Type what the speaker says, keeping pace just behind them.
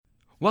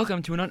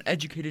Welcome to an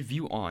uneducated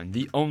view on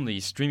the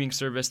only streaming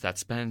service that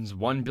spends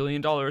 $1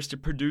 billion to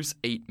produce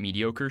 8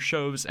 mediocre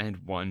shows and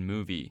 1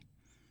 movie.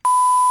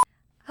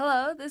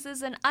 Hello, this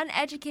is an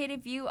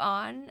uneducated view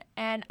on,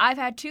 and I've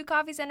had 2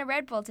 coffees and a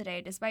Red Bull today,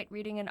 despite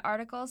reading an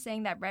article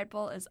saying that Red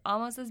Bull is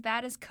almost as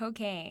bad as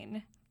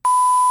cocaine.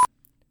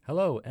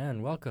 Hello,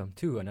 and welcome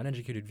to an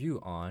uneducated view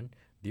on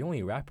the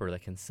only rapper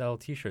that can sell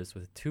t-shirts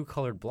with 2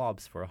 colored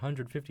blobs for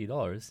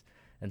 $150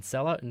 and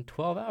sell out in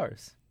 12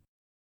 hours.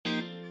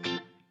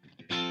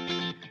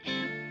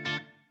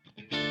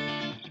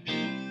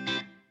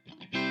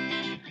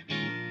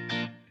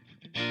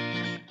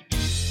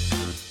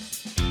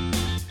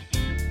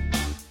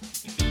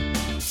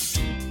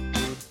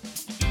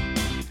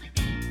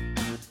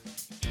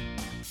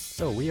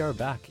 So we are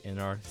back in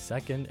our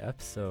second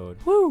episode.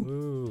 Woo!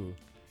 Woo!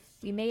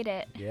 We made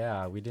it.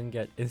 Yeah, we didn't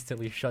get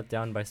instantly shut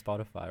down by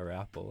Spotify or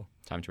Apple.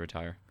 Time to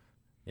retire.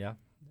 Yeah,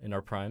 in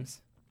our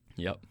primes.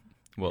 Yep.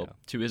 Well, Yeah.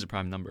 2 is a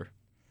prime number.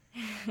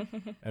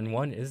 And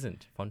 1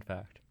 isn't. Fun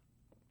fact.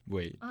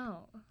 Wait.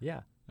 Oh.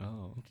 Yeah.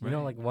 Oh. You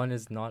know, like 1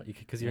 is not,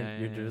 because you're Yeah.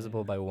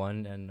 divisible by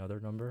 1 and another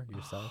number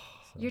yourself.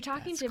 So. You're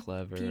talking That's to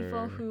clever.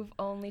 people who've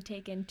only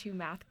taken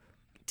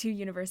 2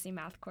 university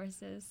math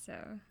courses, so...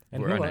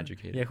 And We're who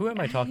uneducated. who am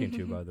I talking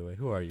to, by the way?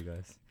 Who are you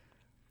guys?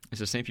 It's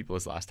the same people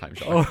as last time,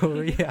 Sean.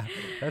 Oh, yeah,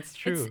 that's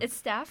true. It's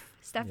Steph.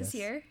 Steph is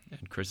Yes. here.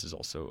 And Chris is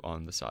also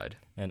on the side.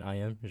 And I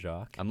am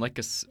Jacques. I'm like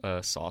a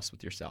sauce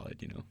with your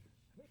salad, you know.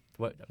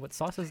 What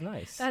sauce is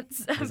nice?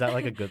 That's Is that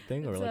like a good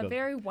thing or it's like a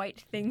very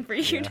white thing for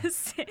you Yeah. to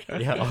say.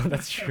 Yeah, oh,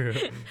 that's true.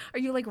 Are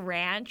you like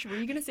ranch? Were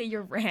you going to say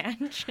you're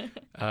ranch?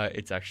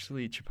 It's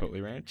actually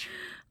Chipotle Ranch.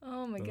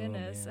 Oh my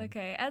goodness. man.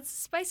 Okay, let's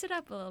spice it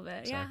up a little bit.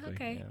 Exactly, Yeah.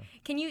 Okay. yeah.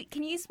 Can you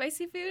eat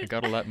spicy I food?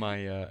 gotta let my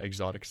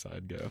exotic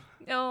side go.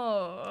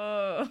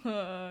 Oh.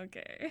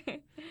 Okay.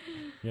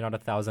 You're not a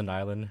Thousand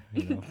Island,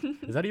 you know.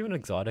 Is that even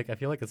exotic? I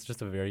feel like it's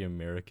just a very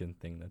American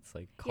thing that's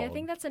like called. Yeah, I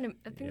think that's an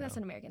Yeah.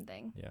 American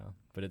thing. Yeah,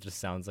 but it just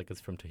sounds like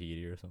it's from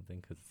Tahiti or something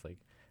because it's like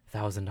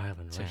Thousand Island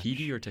Ranch.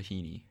 Tahiti or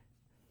Tahini?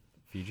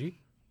 Fiji?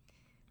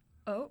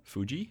 Oh,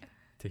 Fuji?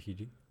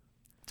 Tahiti?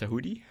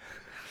 Tahuti?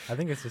 I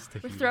think it's just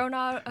Tahiti. we're throwing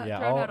out Yeah,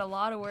 throwing all- out a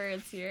lot of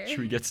words here. Should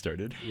we get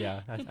started?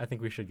 Yeah, I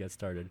think we should get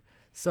started.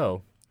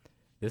 So,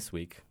 this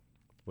week,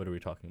 what are we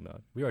talking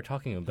about? We are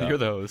talking about. You're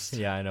the host.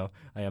 Yeah, I know.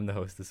 I am the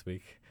host this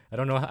week. I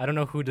don't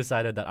know who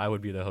decided that I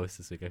would be the host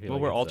this week. I feel Well,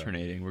 like we're it's,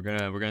 alternating. We're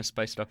gonna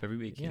spice it up every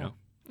week. You Yeah.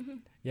 know,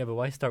 Yeah, but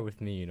why start with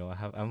me? You know,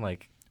 I'm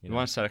like. we You know,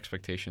 want to set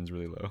expectations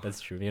really low. that's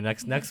true. You know,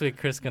 next week,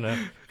 Chris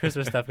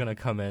or Steph gonna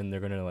come in. They're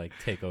gonna like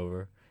take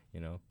over. You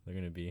know, they're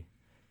gonna be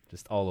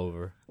just all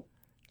over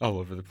All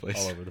over the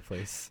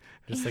place.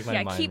 Just like my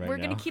yeah, mind right we're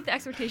now. gonna keep the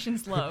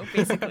expectations low,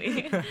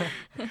 basically.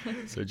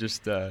 So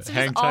just So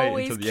hang just tight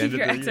always until the keep end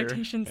your of the year.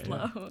 expectations Yeah.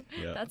 low.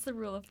 Yeah. That's the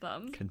rule of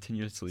thumb.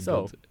 Continuously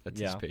So, build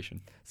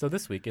anticipation. So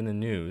this week in the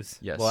news.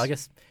 Yes. Well, I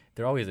guess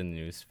they're always in the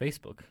news.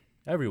 Facebook.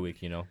 Every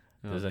week, you know,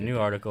 there's a Okay. new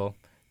article,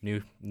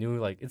 new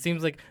like. It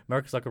seems like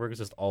Mark Zuckerberg is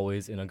just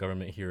always in a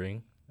government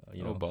hearing.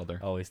 You know, Oh, bother.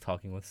 always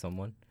talking with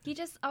someone. He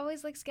just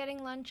always likes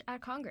getting lunch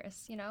at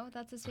Congress. You know,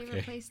 that's his favorite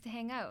Okay. place to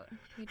hang out.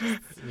 He just,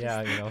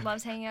 Yeah, you know.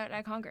 loves hanging out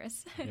at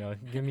Congress. You know,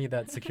 give me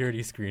that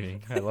security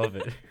screening. I love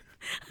it.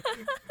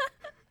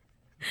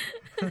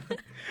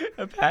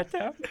 A pat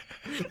down.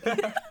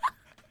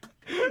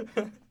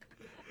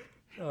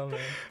 Oh man.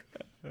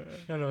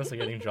 None of us are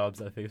getting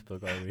jobs at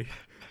Facebook, are we?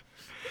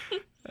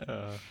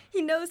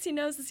 He knows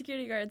the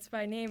security guards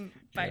by name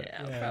by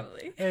now, Yeah.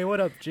 probably. Hey, what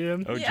up,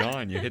 Jim? Oh, Yeah.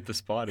 John, you hit the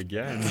spot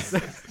again.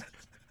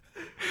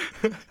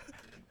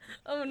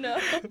 Oh no.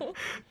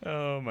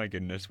 Oh my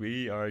goodness,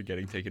 we are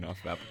getting taken off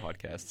of Apple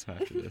Podcasts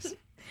after this.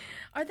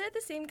 Are there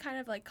the same kind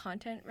of like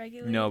content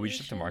regulations? No, we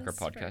just have to mark our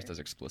podcast as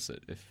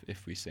explicit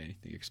if we say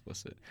anything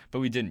explicit. But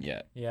we didn't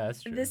yet. Yeah,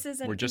 that's true. This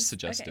is We're just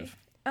suggestive.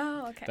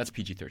 Oh, okay. That's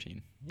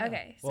PG-13. Yeah.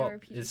 Okay, so Well, we're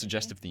PG-13. is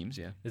Suggestive themes,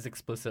 yeah.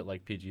 explicit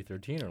like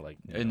PG-13 or like?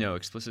 No,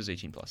 explicit is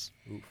 18 plus.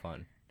 Ooh,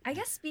 fun. I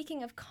guess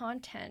speaking of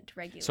content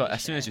regulation. So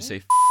as soon as you say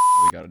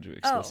we gotta do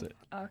explicit.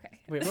 Oh, okay.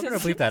 Wait, we're gonna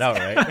bleep that out,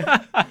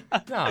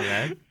 right? No,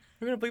 man.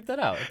 We're gonna bleep that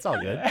out. It's all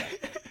good.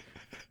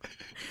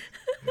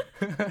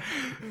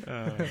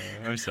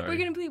 I'm sorry. We're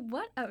gonna bleep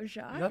what out,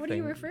 Jacques? What are Nothing.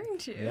 you referring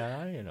to?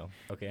 Yeah, you know.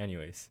 Okay,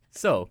 anyways.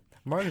 So,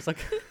 Mark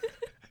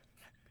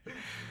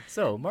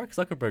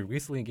Zuckerberg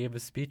recently gave a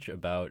speech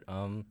about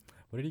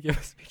what did he give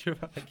a speech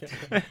about? I can't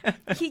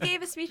remember. He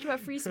gave a speech about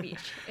free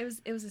speech. It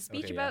was a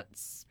speech Okay, yeah. about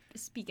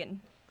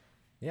speaking.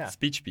 Yeah.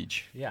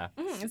 Speech. Yeah.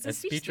 It's a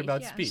speech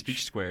about yeah. speech.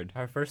 Speech squared.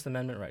 Our First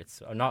Amendment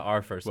rights. Not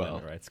our First Well-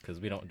 Amendment rights, because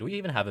we don't. Do we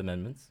even have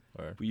amendments?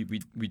 Or We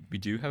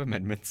do have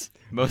amendments.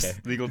 Most Okay.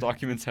 legal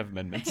documents have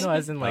amendments. no,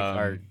 as in like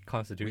our Um,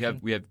 Constitution.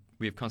 we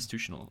have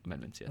constitutional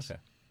amendments, yes. Okay.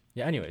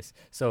 Yeah. Anyways,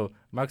 so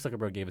Mark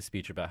Zuckerberg gave a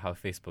speech about how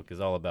Facebook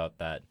is all about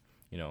that.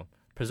 You know,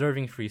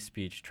 preserving free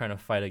speech, trying to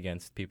fight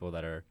against people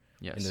that are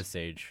Yes. in this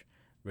age,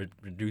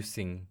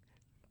 reducing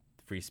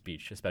free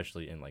speech,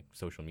 especially in like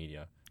social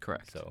media.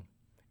 Correct. So,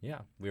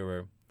 yeah, we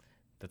were.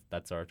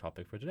 That's our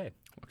topic for today.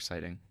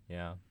 Exciting.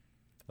 Yeah.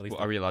 At least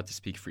Well, are we allowed to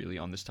speak freely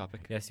on this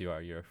topic? yes, you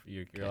are. You're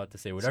Okay. allowed to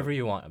say whatever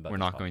you want about. We're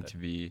the not going topic. to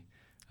be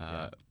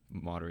Yeah.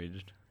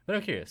 moderated. But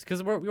I'm curious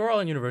because we're all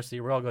in university.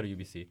 We all go to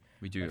UBC.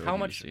 We do. Like, go how to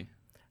much- UBC.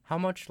 How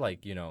much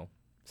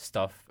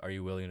stuff are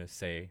you willing to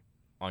say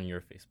on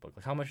your Facebook?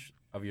 Like how much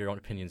of your own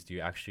opinions do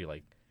you actually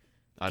like?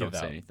 I don't give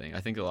say out? anything.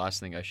 I think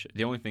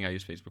the only thing I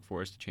use Facebook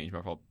for is to change my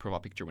profile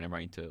picture whenever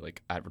I need to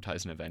like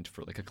advertise an event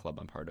for like a club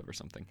I'm part of or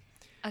something.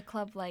 A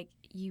club like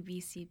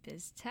UBC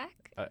BizTech?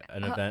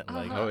 An event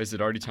like Oh, is it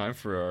already time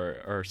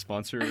for our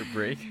sponsor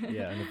break?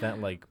 yeah, an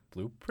event like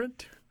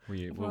Blueprint.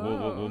 We'll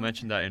Whoa.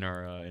 mention that in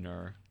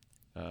our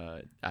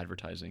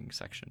advertising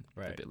section a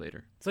Right. bit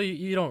later. So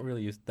you don't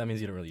really use. That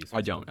means you don't really use.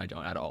 I don't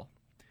at all.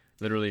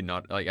 Literally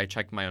not. Like I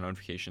check my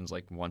notifications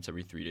like once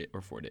every 3 days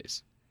or 4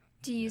 days.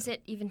 Do you use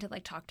it even to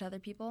like talk to other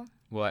people?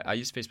 Well, I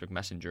use Facebook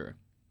Messenger,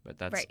 but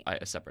that's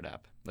Right. a separate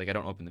app. Like I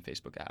don't open the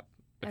Facebook app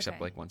except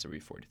Okay. like once every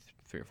 3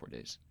 or 4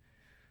 days.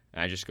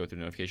 And I just go through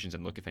notifications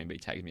and look if anybody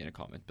tags me in a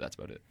comment, but that's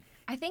about it.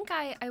 I think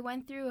I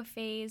went through a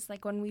phase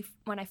like when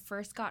I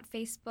first got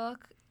Facebook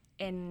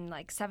in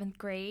like 7th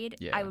grade.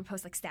 Yeah. I would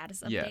post like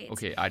status updates. Yeah,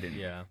 okay, I didn't.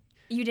 Yeah.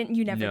 You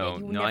never No,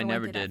 did. You no, I went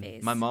never through that did.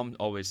 phase. My mom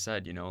always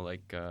said, you don't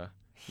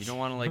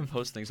want to like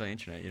post things on the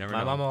internet. You never My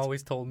know. mom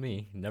always told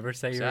me never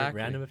say your Exactly.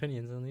 random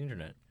opinions on the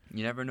internet.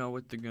 You never know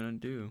what they're gonna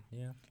do.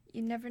 Yeah.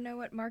 You never know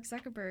what Mark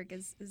Zuckerberg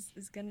is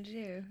gonna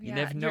do. You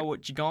never know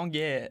what you're gonna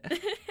get.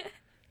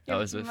 That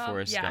was with Well,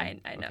 Forrest yeah,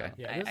 Gump. I know. Okay.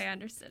 Yeah, I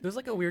understood. There's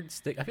like a weird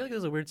I feel like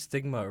there's a weird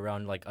stigma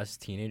around like us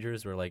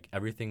teenagers where like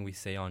everything we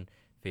say on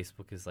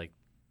Facebook is like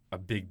a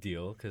big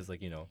deal because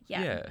like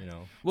Yeah.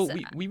 Well, So-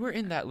 we were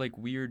in that like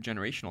weird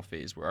generational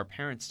phase where our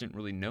parents didn't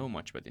really know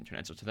much about the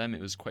internet, so to them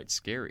it was quite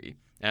scary.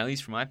 And at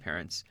least for my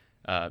parents,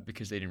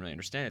 because they didn't really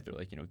understand it, they're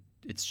like,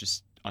 it's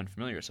just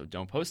unfamiliar, so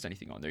don't post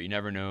anything on there. You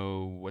never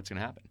know what's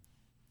gonna happen.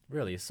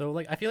 Really? So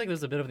like I feel like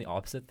there's a bit of the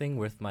opposite thing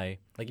with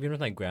even with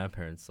my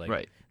grandparents. Like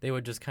Right. they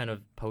would just kind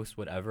of post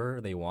whatever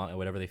they want and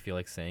whatever they feel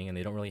like saying, and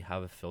they don't really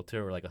have a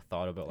filter or like a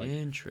thought about like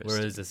Interesting.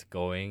 where is this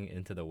going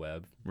into the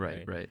web.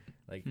 Right.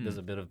 Like there's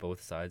a bit of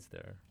both sides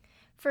there.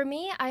 For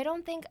me, I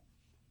don't think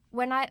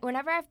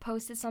whenever I've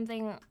posted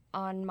something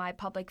on my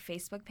public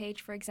Facebook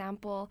page, for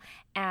example,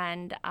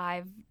 and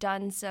I've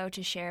done so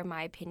to share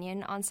my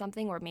opinion on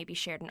something or maybe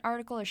shared an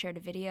article or shared a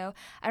video,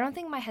 I don't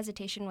think my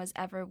hesitation was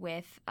ever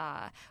with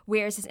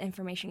where is this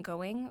information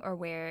going or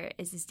where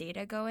is this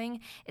data going.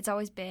 It's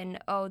always been,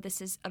 oh,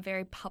 this is a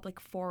very public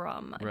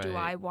forum. Right. Do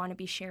I want to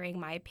be sharing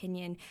my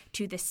opinion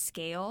to this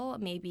scale?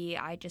 Maybe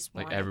I just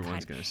want Like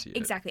everyone's gonna see it.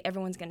 Exactly,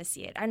 everyone's going to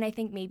see it. And I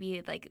think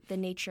maybe like the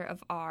nature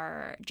of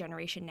our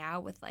generation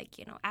now with like,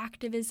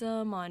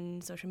 activism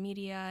on social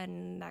media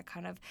and that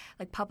kind of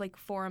like public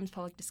forums,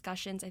 public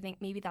discussions, I think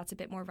maybe that's a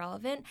bit more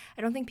relevant.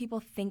 I don't think people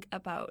think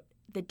about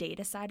the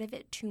data side of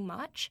it too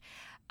much.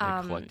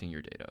 Like collecting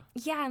your data.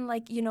 Yeah, and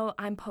like,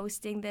 I'm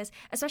posting this,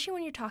 especially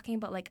when you're talking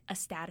about like a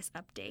status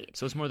update.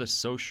 So it's more the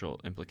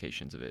social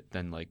implications of it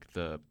than like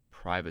the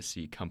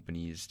privacy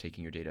companies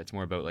taking your data. It's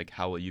more about like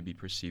how will you be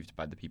perceived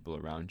by the people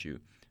around you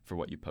for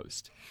what you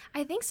post.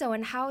 I think so.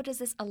 And how does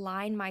this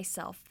align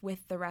myself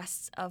with the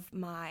rest of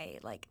my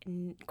like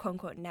quote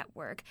unquote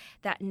network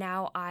that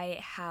now I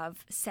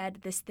have said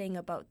this thing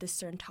about this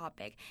certain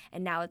topic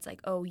and now it's like,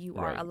 oh, you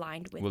are Right.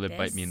 aligned with Will it this.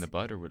 bite me in the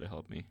butt or would it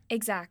help me?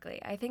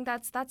 Exactly. I think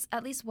that's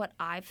at least what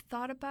I've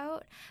thought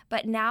about.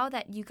 But now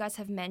that you guys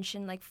have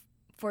mentioned like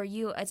for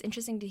you, it's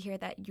interesting to hear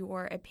that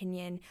your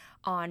opinion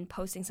on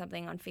posting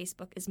something on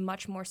Facebook is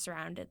much more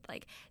surrounded.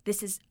 Like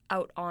this is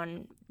out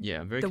on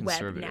Yeah, I'm very the web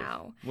conservative.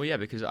 now. Well, yeah,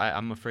 because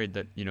I'm afraid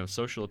that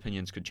social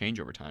opinions could change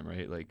over time,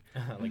 right? Like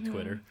like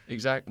Twitter.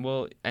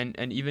 Well, and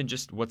even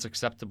just what's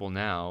acceptable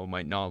now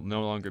might no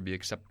longer be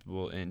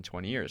acceptable in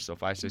 20 years. So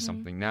if I say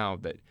something now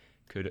that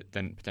could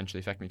then potentially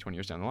affect me 20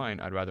 years down the line,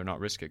 I'd rather not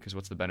risk it because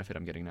what's the benefit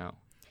I'm getting now?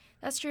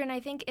 That's true. And I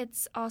think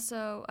it's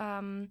also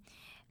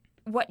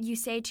what you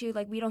say too,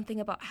 like we don't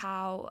think about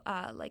how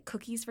like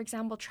cookies, for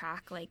example,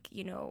 track like,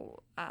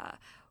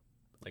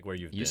 Like where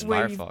you've Use been.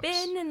 where Firefox. you've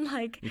been and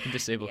like, You can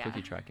disable Yeah.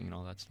 cookie tracking and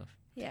all that stuff.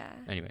 yeah.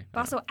 Anyway.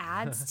 But also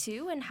ads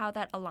too and how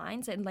that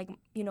aligns and like,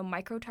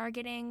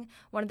 micro-targeting.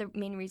 One of the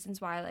main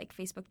reasons why like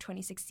Facebook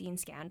 2016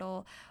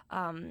 scandal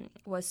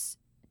was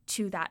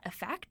to that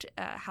effect,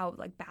 how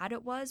like bad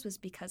it was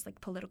because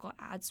like political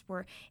ads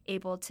were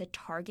able to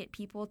target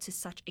people to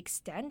such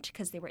extent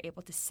because they were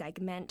able to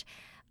segment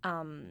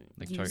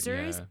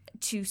users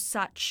to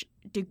such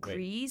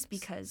degrees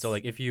because So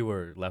like if you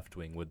were left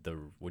wing,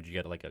 would you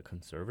get like a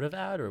conservative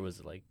ad or was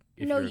it like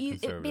if no, you're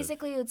conservative?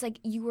 basically it's like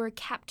you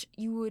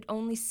would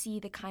only see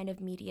the kind of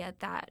media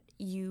that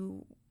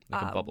you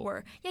Like a bubble.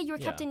 you were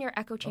kept Yeah. in your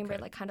echo chamber,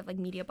 Okay. like kind of like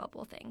media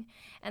bubble thing,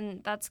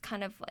 and that's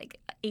kind of like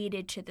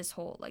aided to this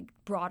whole like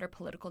broader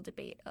political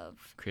debate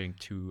of creating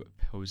two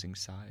opposing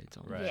sides.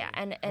 On Right. yeah,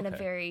 and a Okay.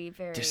 very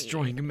very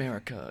Destroying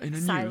America in a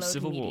new siloed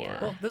civil media. war.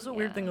 Well, there's a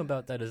weird Yeah. thing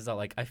about that is that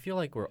like I feel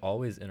like we're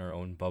always in our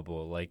own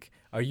bubble. Like,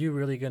 are you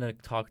really gonna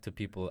talk to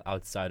people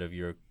outside of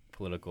your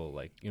political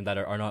that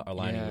are not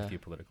aligning Yeah. with you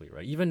politically,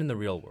 right? Even in the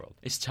real world.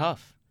 It's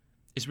tough.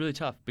 is really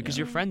tough because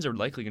your friends are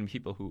likely going to be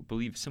people who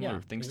believe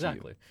similar things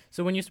exactly. to you.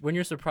 So when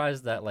you're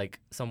surprised that like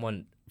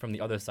someone from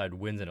the other side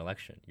wins an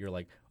election, you're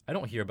like, I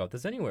don't hear about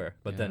this anywhere.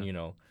 But then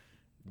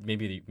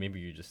maybe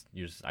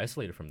you're just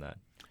isolated from that.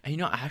 And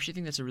I actually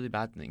think that's a really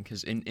bad thing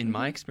because in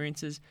my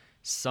experiences,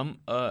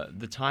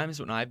 the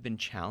times when I've been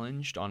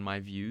challenged on my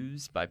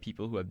views by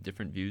people who have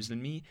different views than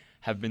me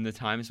have been the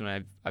times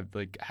when I've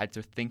like had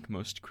to think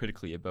most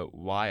critically about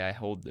why I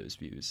hold those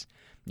views.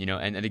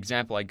 And an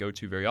example I go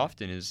to very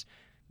often is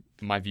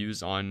my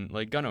views on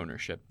like gun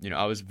ownership.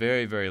 I was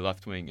very, very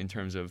left wing in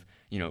terms of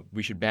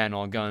we should ban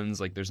all guns.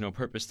 Like there's no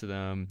purpose to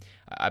them.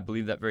 I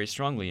believe that very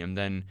strongly. And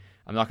then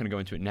I'm not going to go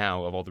into it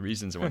now of all the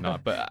reasons and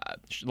whatnot. But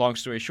long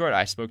story short,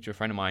 I spoke to a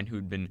friend of mine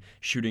who'd been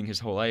shooting his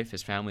whole life.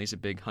 His family's a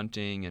big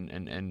hunting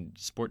and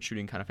sport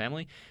shooting kind of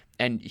family.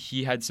 And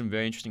he had some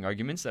very interesting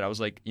arguments that I was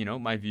like,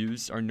 my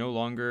views are no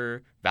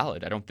longer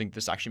valid. I don't think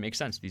this actually makes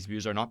sense. These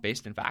views are not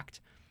based in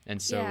fact. And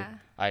so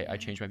I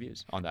changed my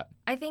views on that.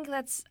 I think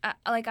that's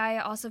I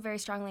also very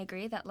strongly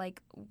agree that I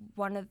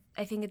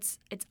think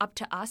it's up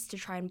to us to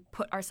try and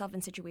put ourselves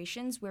in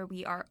situations where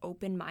we are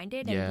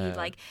open-minded and we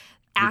like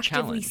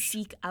actively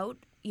seek out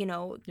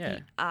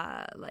the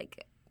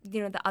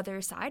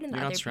other side and the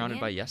You're other not surrounded opinion.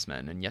 by yes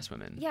men and yes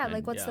women. Yeah,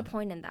 what's the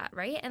point in that,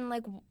 right? And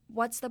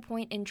what's the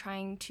point in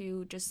trying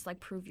to just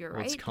prove you're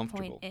right? It's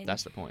comfortable.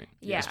 That's the point.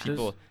 Yeah. Because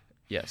people.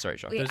 Sorry,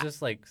 Jacques. There's just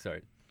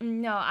sorry.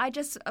 No, I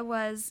just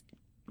was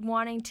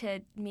wanting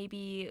to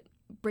maybe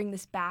bring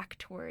this back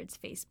towards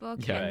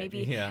Facebook and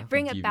maybe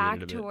bring it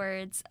back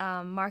towards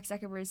Mark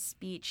Zuckerberg's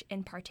speech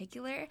in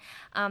particular.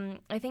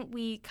 I think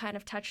we kind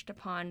of touched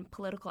upon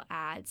political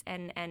ads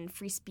and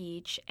free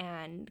speech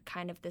and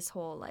kind of this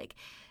whole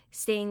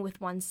staying with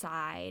one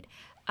side.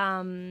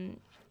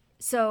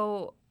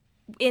 So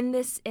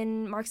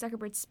in Mark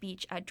Zuckerberg's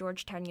speech at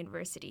Georgetown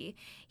University,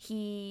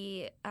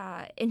 he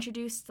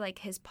introduced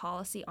his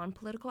policy on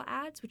political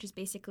ads, which is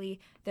basically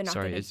they're not.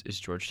 Sorry, is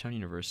Georgetown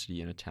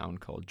University in a town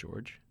called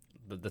George?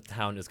 The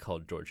town is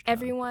called Georgetown.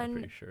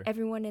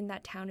 Everyone in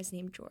that town is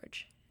named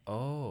George.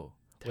 Oh,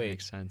 that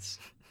makes sense.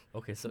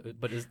 Okay, so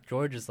but is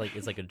George is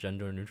a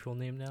gender neutral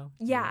name now?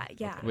 Yeah.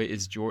 Okay. Wait,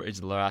 is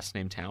the last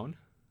name Town?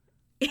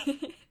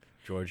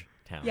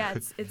 Georgetown. Yeah,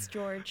 it's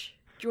George.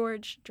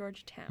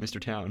 Georgetown. Mr.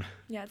 Town.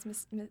 Yeah, it's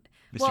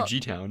Mr. G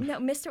Town. No,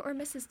 Mr. or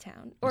Mrs.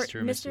 Town. Or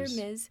Mr.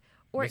 Ms.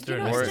 Or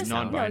Mr. it's just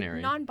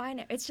non-binary.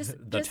 Non-binary. It's just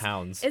the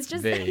towns. It's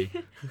just they.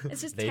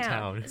 It's just they town.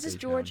 town. It's just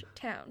They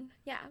Georgetown.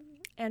 Yeah.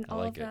 And I all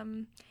like of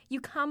them, you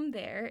come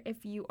there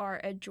if you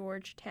are a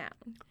Georgetown.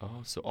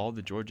 Oh, so all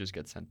the Georges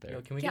get sent there.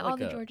 Can we all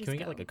the Georges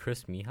get a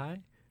Chris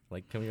Mihai?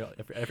 Can we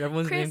if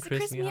everyone's named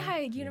Chris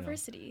Mihai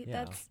University.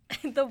 That's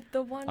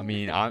the one. I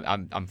mean,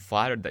 I'm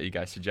flattered that you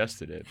guys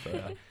suggested it,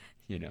 but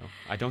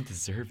I don't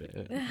deserve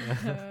it.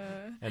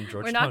 And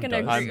Georgetown. We're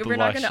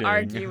not going to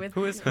argue with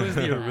who is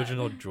the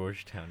original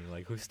Georgetown?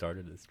 Who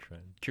started this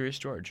trend? Curious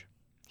George.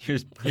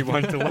 He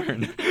wanted to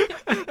learn.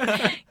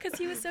 Because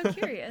he was so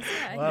curious.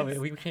 Yeah, wow,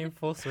 we came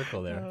full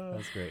circle there.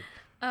 That's great.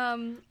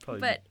 Probably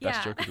but the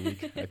best joke of the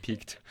week. I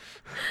peaked.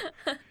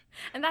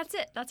 And that's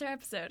it. That's our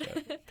episode.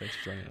 Thanks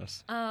for joining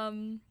us.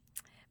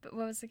 But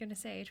what was I going to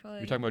say? We're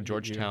talking about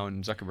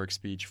Georgetown, Zuckerberg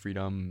speech,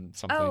 freedom,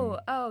 something.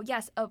 Oh,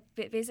 yes.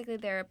 Basically,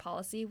 their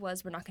policy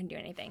was we're not going to do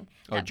anything.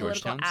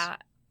 Georgetown's?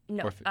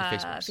 No, or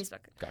Facebook.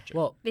 Gotcha.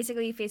 Well,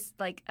 basically,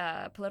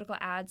 political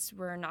ads,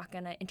 we're not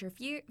going to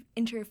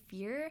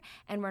interfere,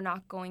 and we're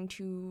not going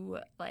to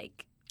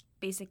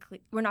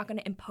we're not going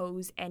to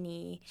impose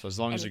any. So as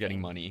long as you're getting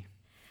money.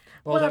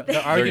 Well,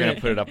 the argument, they're going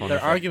to put it up on their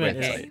the argument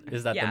website.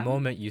 is that the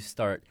moment you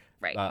start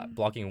right.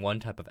 Blocking one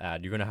type of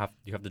ad, you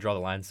have to draw the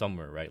line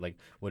somewhere, right? Like,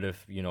 what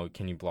if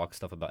can you block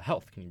stuff about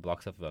health? Can you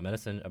block stuff about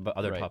medicine, about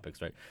other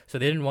topics, right? So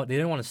they didn't want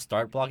to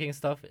start blocking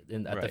stuff at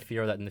the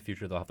fear that in the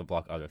future they'll have to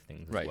block other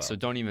things. Right. As well. So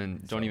don't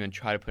even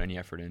try to put any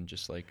effort in.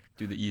 Just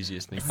do the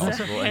easiest thing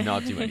possible and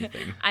not do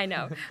anything. I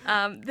know.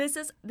 This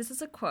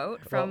is a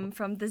quote from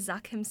the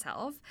Zuck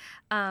himself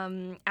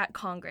at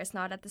Congress,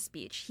 not at the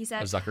speech. He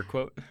said a Zucker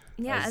quote.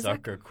 Yeah, a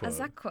Zucker quote. A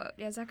Zuck quote.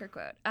 Yeah, Zucker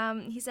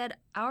quote. He said,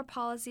 "Our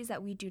policy is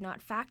that we do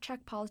not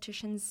fact-check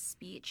politicians'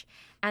 speech,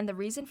 and the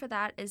reason for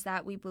that is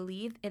that we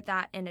believe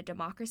that in a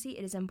democracy,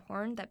 it is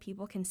important that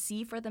people can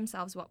see for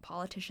themselves what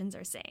politicians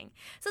are saying."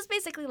 So it's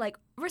basically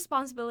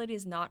responsibility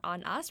is not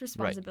on us.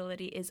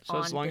 Responsibility is on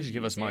the So as long as you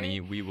give us user. money,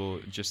 we will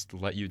just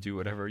let you do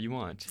whatever you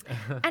want.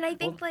 And I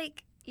think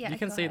you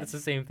can say that's the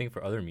same thing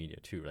for other media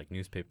too, like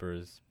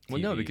newspapers. TV,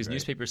 well, no, because right?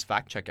 newspapers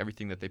fact-check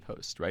everything that they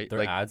post, right?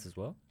 Their ads as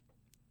well.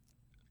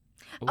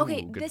 Ooh,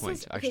 Okay, good this point.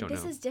 is I actually don't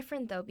this know. is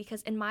different though,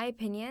 because in my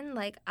opinion,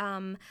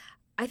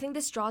 I think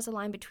this draws a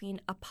line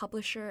between a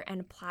publisher and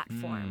a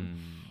platform.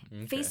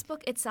 Okay.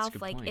 Facebook itself,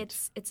 good point.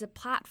 it's a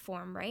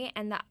platform, right?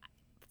 And that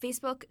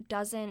Facebook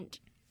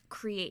doesn't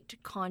create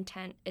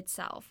content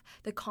itself.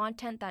 The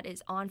content that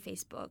is on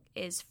Facebook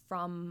is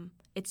from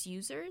its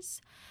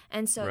users,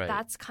 and so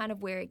that's kind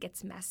of where it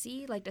gets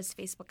messy. Does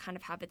Facebook kind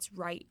of have its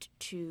right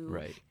to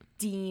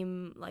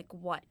deem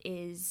what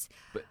is?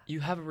 But you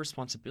have a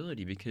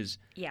responsibility because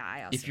Yeah,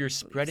 I also if you're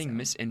believe spreading so.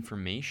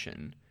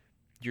 misinformation,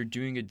 you're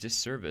doing a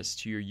disservice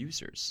to your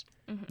users.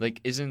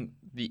 Like, isn't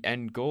the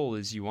end goal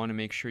is you want to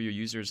make sure your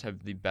users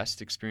have the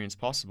best experience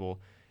possible?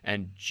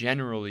 And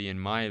generally, in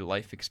my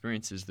life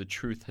experiences, the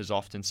truth has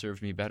often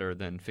served me better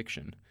than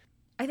fiction.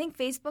 I think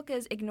Facebook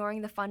is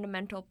ignoring the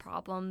fundamental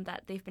problem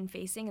that they've been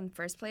facing in the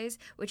first place,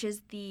 which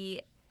is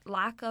the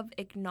lack of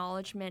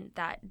acknowledgement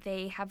that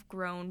they have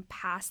grown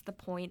past the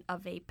point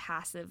of a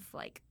passive,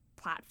 like,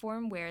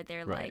 platform where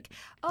they're like,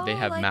 oh, they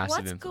have like, massive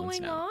what's influence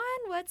going now. on?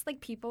 What's,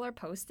 like, people are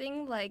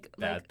posting, like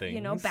Bad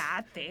things.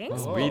 bad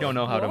things. Whoa. We don't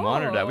know how to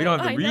monitor that. We don't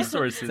have the I know.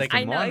 resources Like, to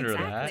I know, monitor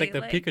exactly. that. It's like the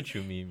like-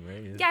 Pikachu meme,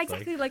 right? It's Yeah,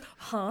 exactly. Like,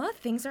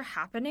 things are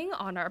happening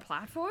on our We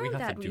platform have to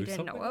that we do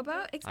didn't know something?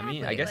 about. I Exactly.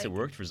 mean, I guess it like-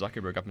 worked for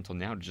Zuckerberg up until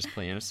now to just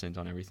play innocent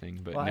on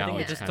everything, but Well, now I think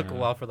it it's just took a kinda-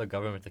 while for the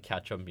government to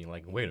catch up and be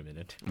like, wait a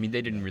minute. I mean,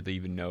 they didn't really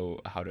even know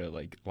how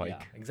to Yeah,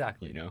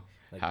 exactly. you know,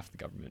 Like- half the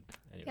government.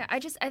 Anyways.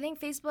 Yeah, I think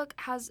Facebook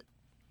has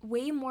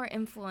way more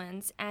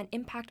influence and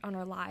impact on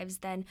our lives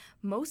than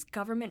most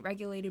government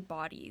regulated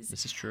bodies.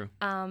 This is true.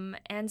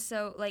 And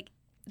so like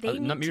they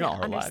need maybe to not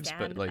our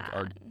understand lives, but like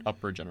our that.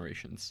 upper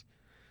generations.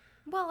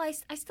 Well,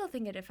 I still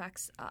think it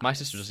affects us. My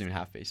sister doesn't even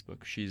have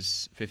Facebook.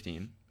 She's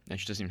 15 and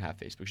she doesn't even have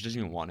Facebook. She doesn't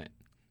even want it.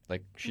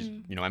 Like she's,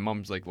 my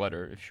mom's like, let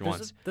her if she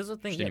wants. There's a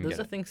thing. She Yeah, didn't there's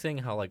get a thing saying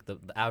how like the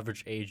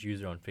average age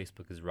user on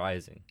Facebook is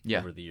rising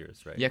over the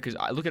years, right? Yeah, because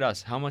look at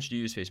us. How much do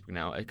you use Facebook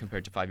now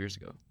compared to 5 years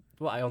ago?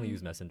 Well, I only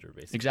use Messenger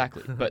basically.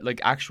 Exactly. But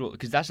like actual,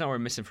 because that's not where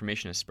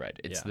misinformation is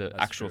spread. It's Yeah, the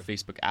that's actual true.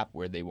 Facebook app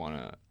where they want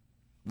to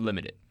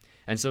limit it.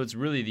 And so it's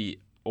really the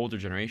older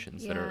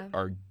generations that Yeah.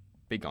 are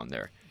big on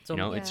there. So- You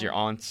know, it's your Yeah.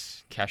 aunt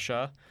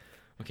Kesha.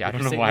 Okay, I What'd don't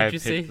you know say- why I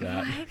what'd you picked say?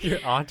 that.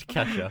 Your aunt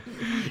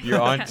Kesha. Your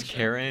aunt Kesha.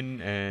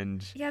 Karen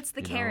and Yeah, it's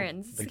the you know,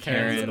 Karens. the It's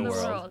Karens Karens in the of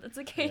the world. It's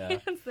the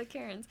Karens. It's the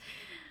Karens.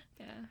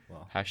 Yeah.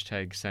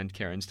 hashtag send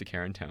Karens to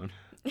Karen Town.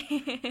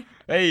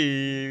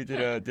 Hey, did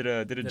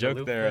a joke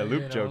loop there, a there,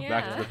 loop you know. joke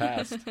back to the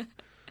past.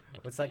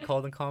 What's that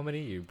called in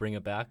comedy? You bring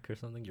it back or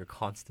something? You're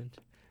constant.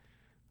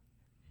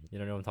 You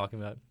don't know what I'm talking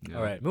about? No.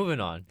 All right, moving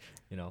on.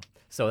 You know,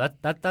 so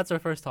that's our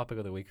first topic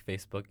of the week.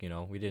 Facebook. You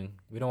know, we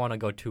don't want to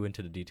go too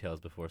into the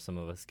details before some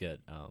of us get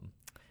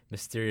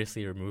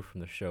mysteriously removed from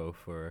the show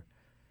for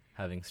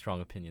having strong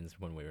opinions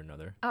one way or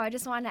another. Oh, I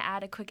just want to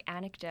add a quick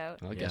anecdote.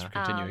 Well, I guess Yeah.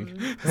 we're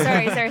continuing.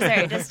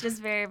 Sorry.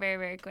 Just very, very,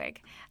 very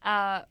quick.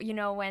 You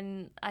know,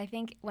 when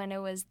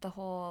it was the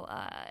whole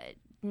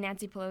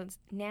Nancy Pelosi.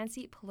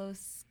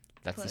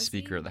 That's the Pelosi?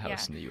 Speaker of the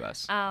House Yeah. in the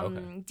U.S.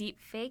 Okay. Deep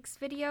fakes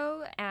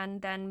video,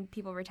 and then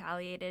people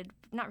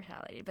not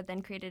retaliated, but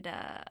then created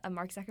a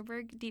Mark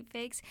Zuckerberg deep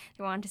fakes.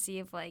 They wanted to see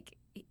if like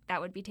that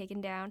would be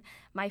taken down.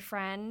 My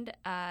friend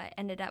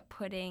ended up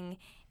putting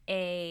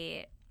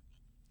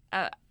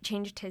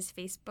changed his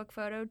Facebook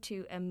photo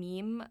to a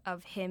meme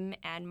of him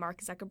and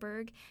Mark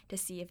Zuckerberg to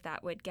see if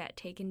that would get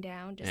taken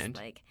down. And?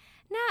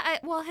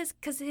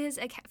 His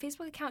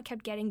Facebook account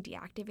kept getting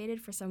deactivated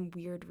for some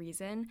weird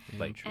reason.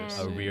 Like a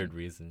And- weird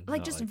reason. Like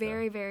not just that.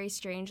 very, very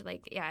strange.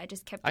 Like, yeah, it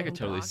just kept I getting could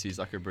totally blocked. see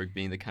Zuckerberg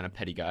being the kind of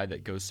petty guy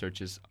that goes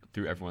searches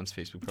through everyone's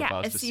Facebook Yeah,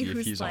 profiles and to see see if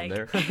who's he's on like-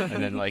 there,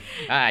 and then like,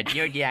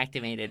 you're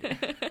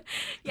deactivated.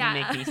 Yeah.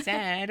 You make me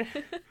sad. Is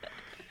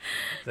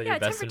that Yeah, your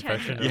best temper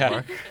impression of Yeah.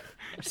 Mark?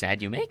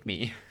 Sad you make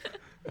me.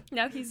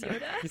 Now he's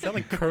Yoda. You sound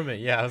like Kermit.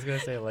 Yeah, I was gonna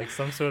say like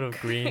some sort of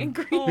green.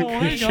 Green.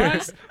 hey creature.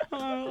 guys.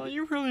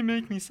 You really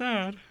make me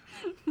sad.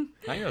 I think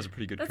that was a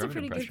pretty good That's a Kermit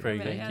pretty good impression. Very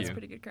Kermit. good. Yeah, Thank that's you. a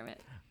pretty good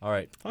Kermit. All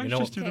right. I You know,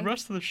 just do the Okay.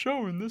 rest of the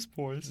show in this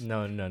voice.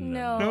 no.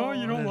 No,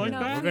 you don't like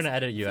that? We're gonna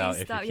edit you Please out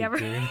stop. if Yeah, you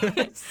keep we're- doing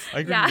this. I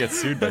could Yeah. get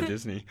sued by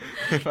Disney.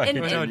 If I In-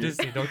 continue. No,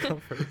 Disney, don't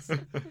come first.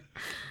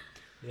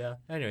 Yeah.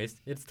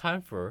 Anyways, it's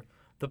time for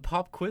the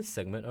pop quiz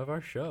segment of our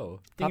show.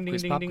 Pop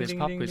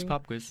quiz,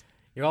 pop quiz.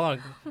 You're all on.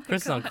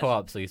 Chris is on gosh.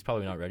 co-op, so he's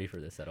probably not ready for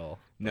this at all.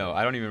 No,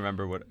 I don't even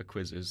remember what a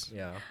quiz is.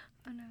 Yeah.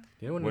 Oh no. Do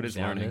you know what, What an is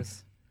exam learning?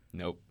 is?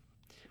 Nope.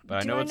 But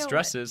I Do know what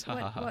stress is. Ha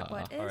what, ha ha what, ha.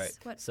 what is? All right.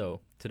 What? So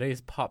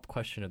today's pop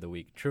question of the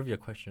week, trivia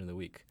question of the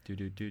week. Do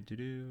do do do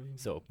do.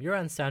 So you're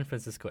on San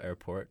Francisco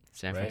Airport.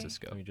 San right?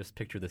 Francisco. Let me just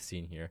picture the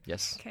scene here.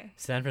 Yes. Okay.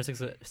 San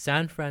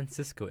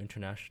Francisco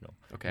International.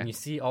 Okay. And you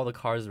see all the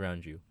cars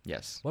around you.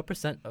 Yes. What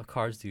 % of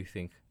cars do you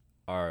think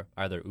are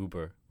either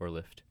Uber or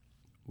Lyft?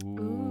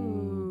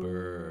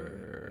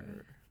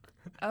 Uber.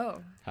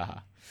 Oh, Haha.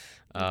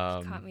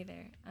 you caught me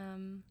there.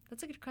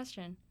 That's a good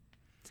question.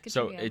 It's good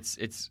So trivia.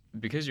 it's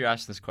because you're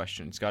asking this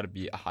question. It's got to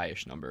be a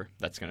highish number.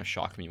 That's gonna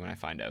shock me when I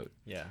find out.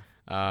 Yeah.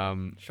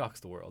 Um, Shocks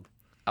the world.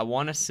 I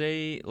want to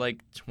say like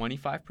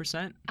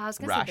 25% I was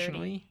gonna say 30.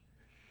 rationally,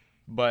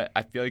 but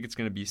I feel like it's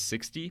gonna be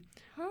 60.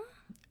 Huh?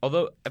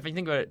 Although if you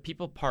think about it,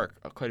 people park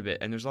quite a bit,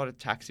 and there's a lot of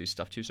taxi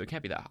stuff too, so it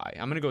can't be that high.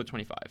 I'm gonna go with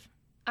 25.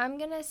 I'm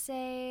gonna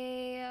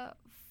say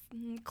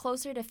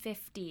closer to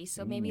 50,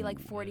 so maybe like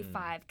Ooh.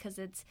 45, because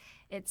it's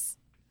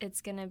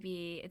gonna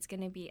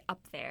be up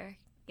there.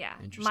 Yeah,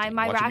 Interesting.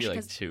 my Watch it be rational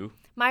like 2,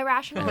 my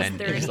rational is and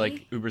 30. it's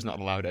like Uber's not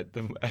allowed at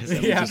the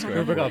Yeah, Square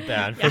Uber Airport. got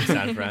banned Yeah. from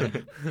San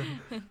Fran.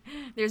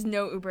 There's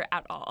no Uber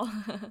at all.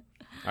 All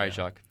right,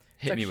 Jacques,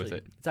 hit me with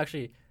it. It's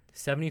actually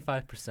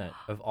 75%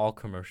 of all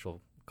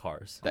commercial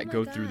cars. That my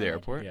go through the God.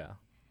 airport. Yeah.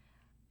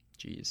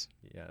 Jeez.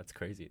 Yeah, that's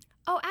crazy.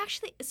 Oh,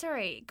 actually,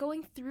 sorry.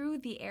 Going through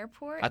the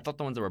airport. I thought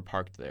the ones that were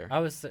parked there. I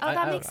was. that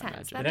makes I sense.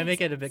 imagine. That Did I makes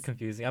make it a sense. bit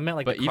confusing? I meant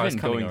like But the cars even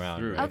coming going around.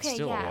 through, right? it's Okay,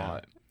 still yeah. a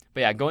lot.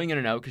 But yeah, going in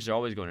and out because they're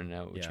always going in and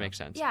out, which Yeah. makes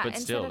sense. Yeah, but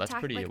instead still, of that's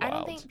pretty like, wild. I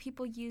don't think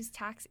people use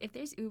taxi. If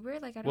there's Uber,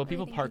 like I don't. Well, really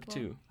people think park people...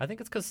 too. I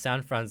think it's because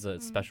San Fran's a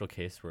special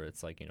case where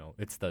it's like, you know,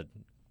 it's the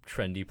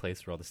trendy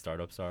place where all the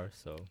startups are.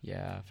 So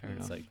Yeah, fair it's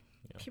enough. like,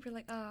 People are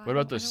like, oh. What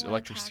about those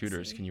electric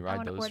scooters? Can you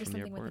ride those order from the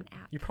something with airport? an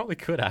app. you probably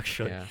could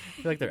actually. Yeah. I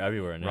feel like they're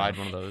everywhere now. Ride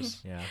one of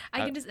those. Yeah.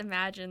 I can just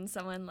imagine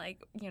someone like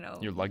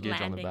Your luggage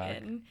on the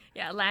landing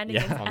back. landing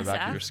Yeah. in On the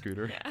back of SF. your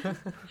scooter. Yeah.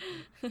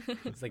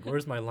 It's like,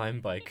 where's my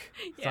Lime bike?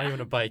 It's not Yeah.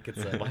 even a bike. It's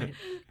a what? It's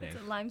Thing.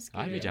 a Lime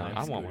scooter. I'd be down. Lime I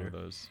want one scooter. of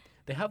those.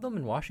 They have them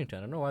in Washington.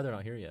 I don't know why they're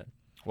not here yet.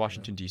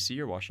 Washington D.C.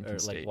 or Washington Or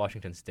State? like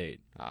Washington State.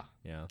 Ah,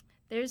 Yeah.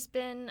 There's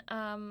been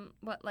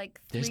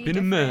like there's three been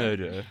a different-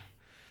 murder.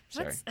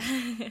 Sorry, What's...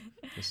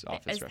 this is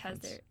office Has reference.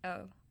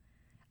 there...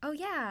 Oh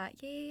yeah.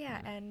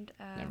 And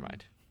Never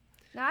mind.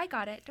 No, I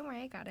got it. Don't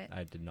worry, I got it.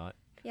 I did not.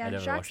 Yeah, I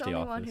never Jacques watched the The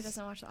only one who Office.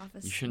 doesn't watch The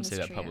Office. You shouldn't in say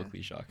this that trio.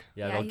 publicly, Jacques.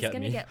 Yeah, Yeah, don't he's get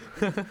gonna me.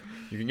 get-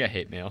 You can get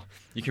hate mail.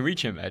 You can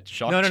reach him at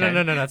Jacques No,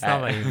 Chen that's not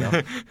my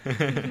email.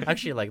 email.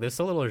 Actually, like, there's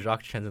so little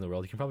Jacques Chens in the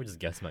world. You can probably just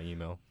guess my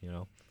email. You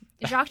know.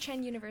 Jacques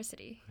Chen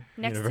University,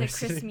 next to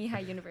Chris University.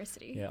 Mihai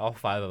University. Yeah, all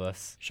 5 of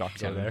us Jacques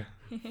go Chen. there.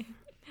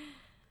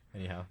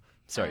 Anyhow.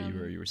 Sorry,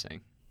 you were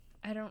saying.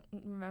 I don't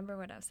remember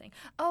what I was saying.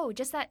 Oh,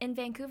 just that in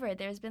Vancouver,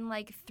 there's been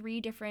like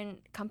 3 different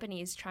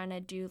companies trying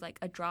to do like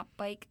a drop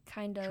bike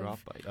kind of Drop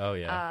bike. Oh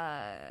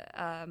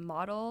yeah.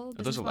 model. Are those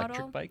business electric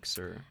model. bikes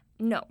or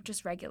No,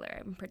 just regular.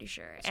 I'm pretty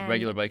sure. so And-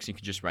 regular bikes? You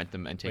can just rent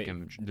them and take Wait,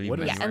 them. Leave what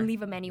them is- Yeah, anywhere? and leave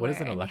them anywhere. What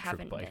is an and they electric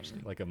haven't bike?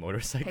 been Like a picked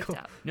motorcycle?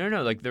 up. No.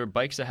 Like there are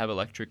bikes that have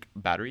electric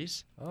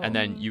batteries, and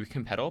then Oh. you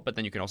can pedal, but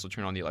then you can also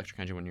turn on the electric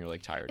engine when you're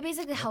like tired. It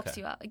basically helps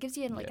Okay. you out. It gives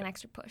you like Yeah. an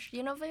extra push.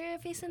 You know, if you're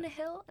facing a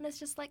hill and it's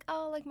just like,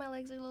 oh, like my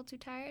legs are a little too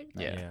tired.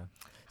 Like, Yeah.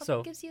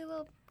 So gives you a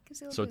little.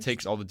 So it boost.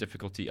 takes all the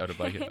difficulty out of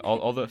biking, all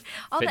the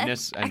All the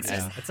fitness and,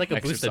 exercise. and it's like a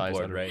boosted exercise out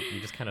board, of it. right?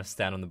 You just kind of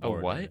stand on the A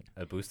board. what? right?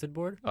 A boosted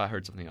board? Oh, I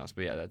heard something else,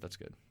 but yeah, that's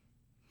good.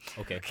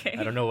 Okay. Okay.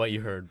 I don't know what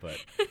you heard, but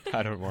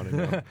I don't want to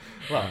know.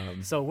 well,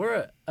 so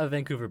we're a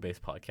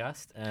Vancouver-based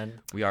podcast, and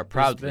We are there's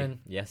proudly, been,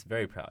 yes,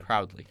 very proud.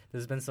 proudly.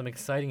 There's been some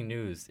exciting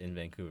news in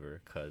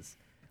Vancouver because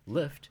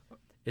Lyft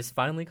is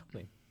finally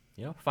coming.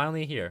 You know,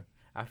 finally here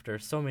after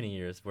so many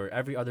years. Where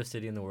every other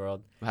city in the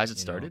world Has it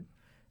you know, started?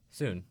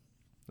 soon,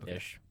 Okay.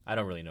 ish. I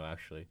don't really know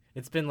actually.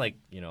 It's been like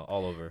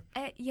all over.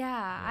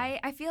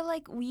 I feel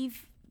like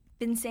we've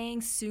been saying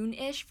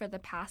soon-ish for the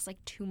past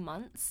like 2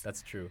 months.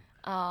 That's true.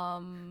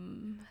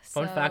 Fun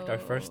Fun fact: our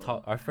first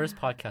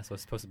podcast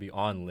was supposed to be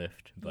on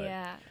Lyft, but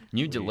yeah.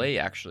 New delay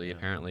actually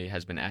apparently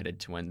has been added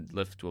to when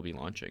Lyft will be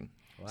launching.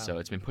 Wow. So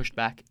it's been pushed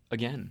back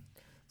again.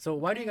 So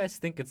why do you guys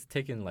think it's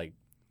taken like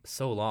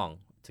so long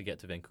to get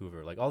to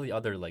Vancouver? Like all the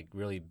other like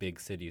really big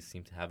cities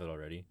seem to have it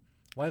already.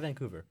 Why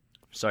Vancouver?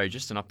 Sorry,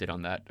 just an update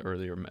on that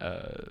earlier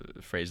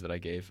phrase that I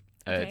gave.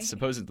 Okay. It's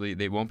supposedly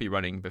they won't be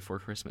running before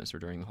Christmas or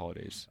during the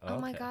holidays. Oh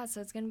my okay. god, so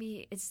it's gonna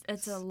be it's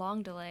a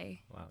long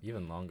delay. Wow,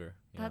 even longer.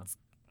 Yeah.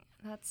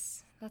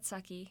 That's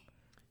sucky.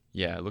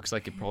 Yeah, it looks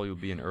like it probably will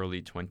be in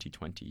early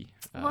 2020.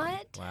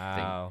 What?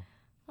 Wow.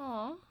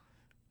 Aw.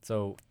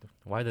 So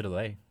why the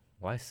delay?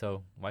 Why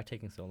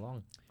taking so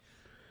long?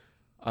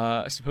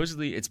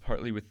 Supposedly it's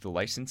partly with the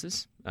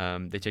licenses.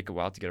 They take a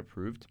while to get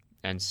approved,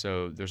 and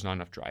so there's not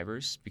enough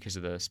drivers because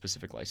of the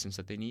specific license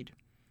that they need.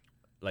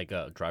 Like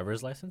a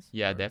driver's license?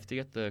 Yeah, Or- they have to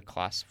get the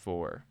Class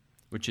 4,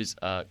 which is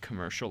a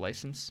commercial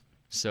license.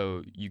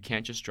 So you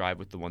can't just drive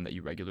with the one that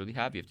you regularly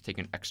have. You have to take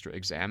an extra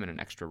exam and an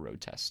extra road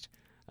test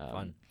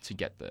Fun. to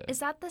get the. Is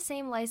that the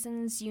same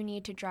license you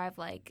need to drive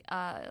like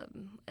a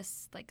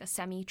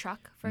semi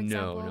truck, for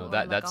example? No, or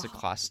that's like a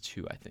Class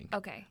 2, I think.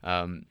 Okay,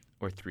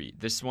 Or 3.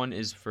 This one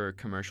is for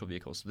commercial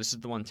vehicles. So this is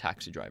the one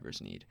taxi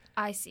drivers need.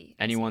 I see.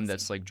 Anyone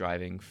that's like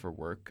driving for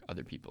work,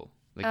 other people,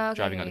 like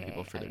driving other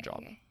people for their job.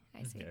 Okay.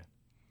 I see. Okay.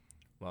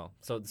 Well,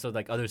 so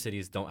like other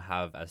cities don't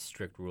have as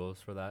strict rules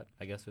for that,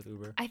 I guess, with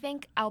Uber. I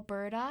think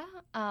Alberta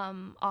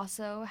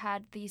also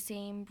had the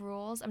same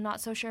rules. I'm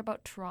not so sure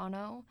about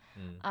Toronto,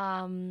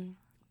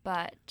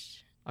 but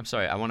I'm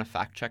sorry, I want to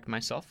fact check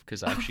myself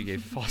because I actually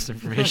gave false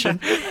information.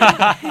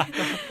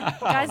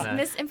 guys, man.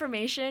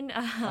 misinformation.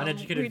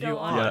 Uneducated we view don't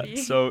on. want Yeah, to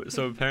be.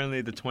 so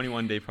apparently the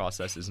 21-day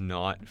process is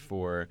not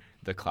for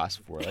the Class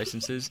 4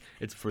 licenses.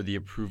 It's for the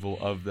approval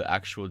of the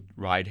actual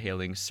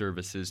ride-hailing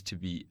services to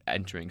be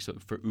entering. So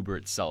for Uber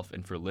itself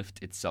and for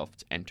Lyft itself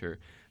to enter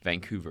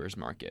Vancouver's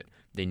market,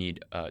 they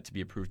need to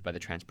be approved by the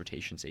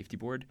Transportation Safety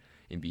Board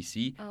in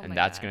BC, Oh and my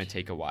that's God. going to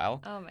take a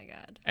while. Oh my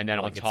god. And then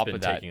Like, on it's top been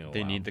of that, taking a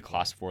they while. need the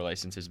Class 4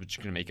 licenses, which is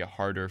going to make it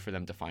harder for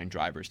them to find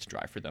drivers to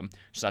drive for them.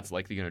 So that's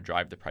likely going to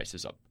drive the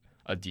prices up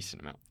a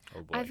decent amount.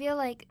 Oh boy. I feel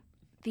like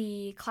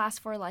the Class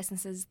 4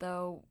 licenses,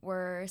 though,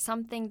 were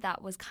something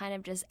that was kind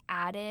of just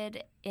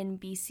added in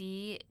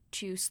BC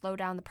to slow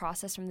down the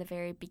process from the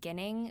very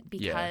beginning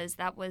because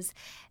that was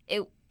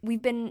it.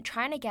 We've been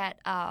trying to get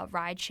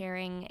ride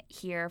sharing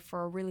here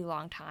for a really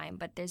long time,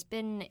 but there's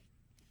been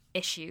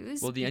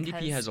issues. Well, the NDP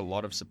because- has a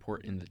lot of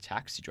support in the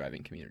taxi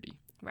driving community.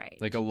 right.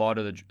 Like a lot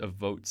of the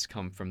votes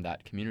come from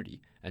that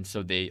community, and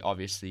so they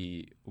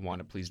obviously want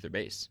to please their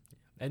base.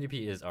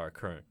 NDP is our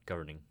current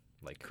governing,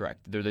 like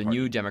Correct. They're the Party.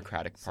 New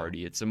Democratic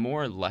Party. It's a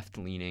more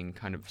left-leaning,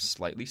 kind of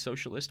slightly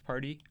socialist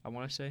party, I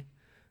want to say,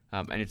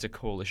 and it's a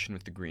coalition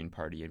with the Green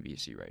Party in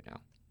BC right now.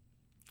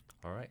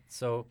 All right.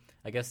 So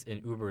I guess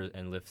in Uber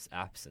and Lyft's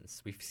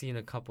absence, we've seen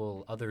a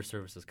couple other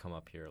services come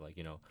up here, like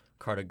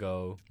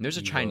Car2Go. And there's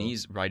a Evo.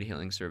 Chinese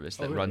ride-hailing service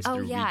that really? runs Oh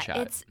through yeah,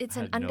 WeChat. it's I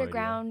an had no idea.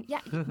 underground.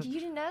 Yeah, you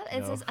didn't know?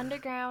 It's No. this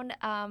underground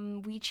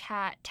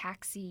WeChat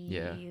taxi.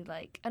 Yeah.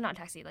 Like not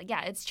taxi. Like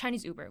yeah, it's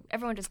Chinese Uber.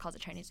 Everyone just calls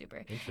it Chinese Uber.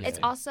 Interesting. It's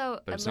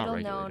also But a it's not little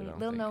regulated, I don't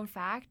think. known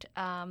fact.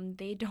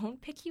 They don't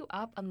pick you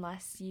up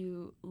unless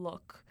you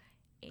look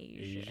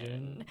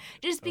Asian.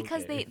 Just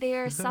because Okay. they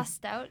are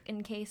sussed out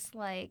in case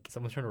like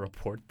Someone's trying to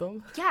report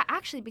them. yeah,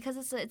 actually because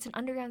it's an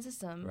underground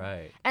system.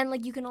 Right. And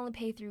like you can only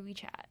pay through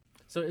WeChat.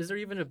 So is there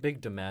even a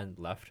big demand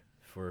left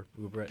for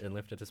Uber and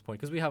Lyft at this point?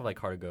 Because we have like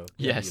Car2Go.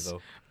 Yes. Evo.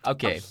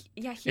 Okay.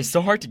 Yeah, It's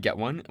so hard to get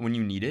one when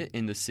you need it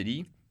in the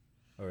city.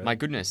 Oh, really? My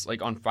goodness,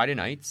 like on Friday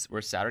nights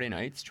or Saturday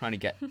nights, trying to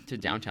get to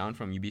downtown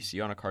from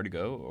UBC on a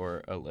Car2Go or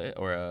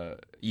a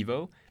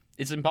Evo,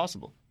 it's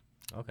impossible.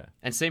 Okay.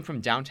 And same from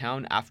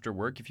downtown after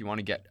work. If you want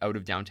to get out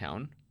of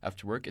downtown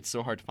after work, it's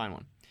so hard to find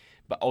one.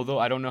 But although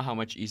I don't know how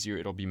much easier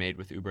it'll be made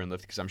with Uber and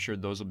Lyft, because I'm sure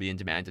those will be in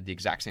demand at the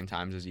exact same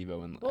times as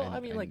Evo and. Well, and, I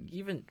mean, like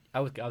even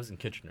I was in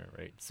Kitchener,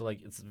 right? So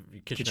like it's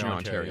Kitchener,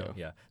 Ontario.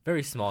 Yeah,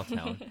 very small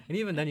town, and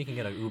even then you can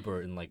get an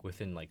Uber in like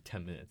within like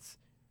 10 minutes,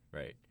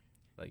 right?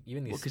 Like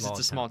even these because small it's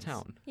a small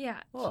towns. town, yeah.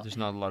 so Well, there's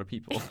not a lot of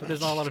people. but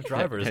there's not a lot of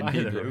drivers that need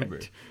either. the right? Uber.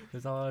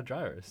 There's not a lot of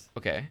drivers.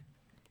 Okay,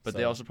 but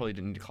they So- also probably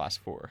didn't need Class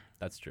 4,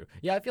 That's true.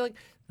 Yeah, I think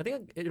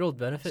it'll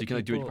benefit. so you can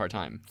like do it people- part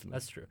time.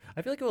 That's true.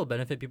 I feel like it will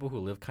benefit people who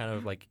live kind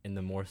of like in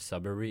the more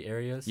suburby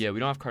areas. Yeah, we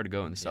don't have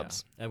Car2Go in the Yeah.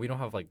 subs. And we don't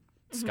have like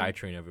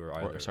SkyTrain everywhere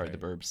either. Or sorry, right?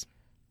 the burbs.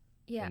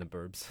 Yeah. In the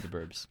burbs. The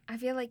burbs. I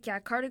feel like, yeah,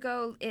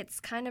 Car2Go, it's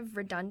kind of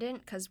redundant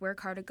because where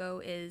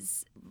Car2Go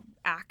is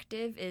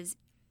active is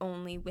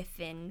only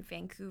within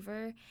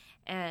Vancouver.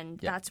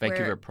 And Yeah, that's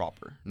Vancouver where.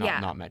 proper, Yeah,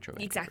 not Metro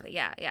Vancouver. Exactly,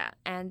 yeah.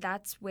 And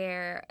that's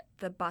where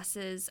the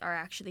buses are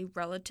actually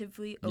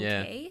relatively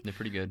Yeah, okay. they're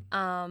pretty good.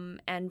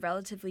 And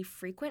relatively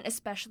frequent,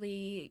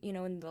 especially,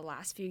 in the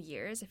last few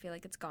years. I feel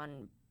like it's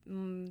gone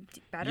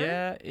better.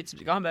 Yeah, it's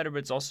gone better, but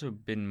it's also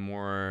been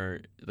more.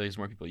 There's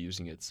more people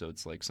using it, so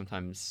it's like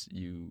sometimes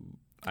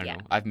I don't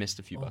know. I've missed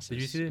a few buses.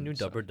 Did you see the new and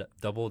stuff.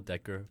 double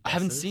decker? I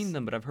haven't seen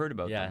them, but I've heard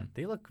about Yeah, them.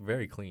 they look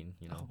very clean.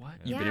 Oh, what?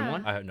 Yeah. You've been in Yeah.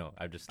 one?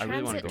 I just. I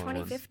really wanna Transit go on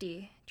one.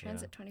 2050.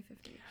 Transit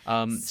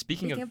 2050.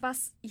 Speaking of,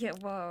 bus, yeah,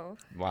 whoa.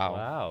 wow.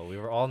 Wow, we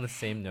were all on the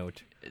same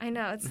note. I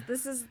know.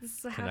 This is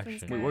what happens.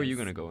 Connection. Wait, where are you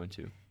guys. gonna go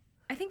into?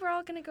 I think we're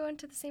all gonna go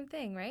into the same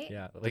thing, right?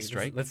 Yeah, like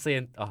strike? Let's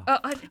say. Oh,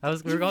 Oh,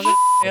 we were going to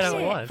get at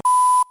shit. once.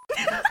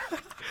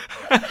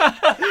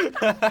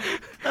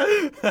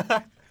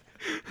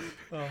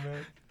 Oh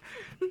man.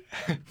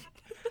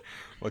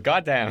 Well,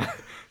 goddamn,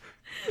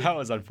 that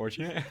was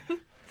unfortunate.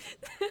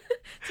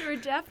 so we're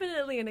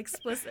definitely an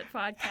explicit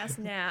podcast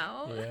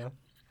now. Yeah.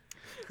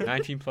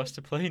 19 plus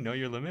to play. Know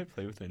your limit.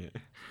 Play within it.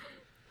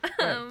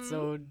 Right,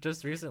 so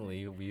just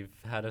recently, we've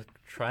had a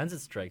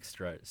transit strike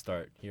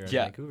start here in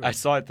Yeah, Vancouver. I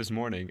saw it this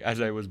morning as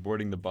I was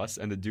boarding the bus,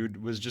 and the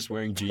dude was just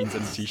wearing jeans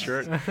and a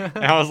t-shirt, and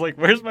I was like,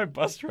 "Where's my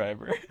bus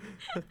driver?"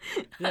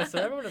 Yeah, so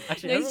everyone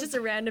actually. No, he's just a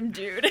random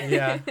dude.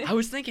 Yeah. I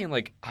was thinking,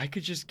 like, I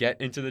could just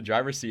get into the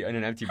driver's seat in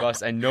an empty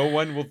bus, and no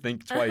one will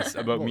think twice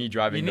about Well, me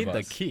driving You the need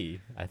bus. the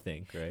key, I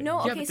think, right?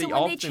 No, Yeah, okay, but so they when they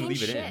often change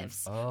leave it in.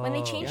 shifts, when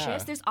they change yeah.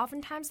 shifts, there's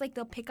oftentimes like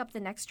they'll pick up the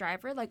next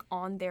driver like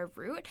on their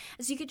route.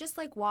 So you could just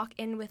like walk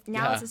in with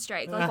now Yeah. it's a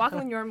strike. Like walk in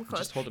with your clothes.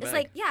 Just hold the It's bag.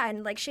 like yeah,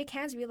 and like shake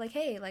hands and be like,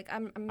 hey, like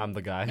I'm I'm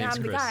the guy. yeah, Name's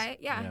I'm the Chris. guy.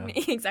 Yeah,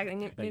 exactly.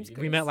 Name's Like, Chris.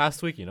 we met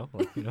last week,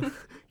 like,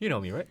 you know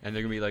me, right? And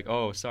they're gonna be like,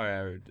 "Oh,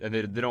 sorry," and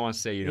they don't want to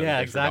say, Yeah, that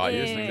they exactly.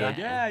 forgot you. So they're like,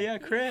 Yeah. "Yeah,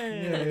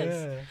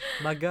 Chris.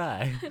 My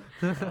guy.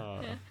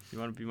 You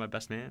want to be my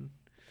best man?"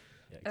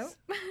 Yikes.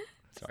 Oh.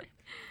 Sorry,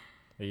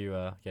 Are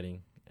you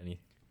getting any?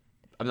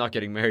 I'm not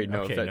getting married.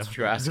 No, Okay, if that's no. what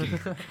you're asking.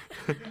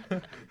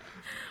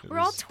 We're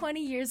all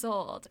 20 years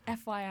old,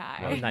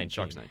 FYI. Well, 19.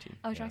 Shock's 19.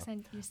 Oh, Yeah.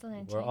 Jackson, you're still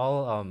 19. We're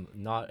all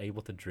not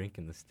able to drink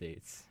in the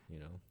States,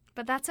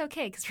 But that's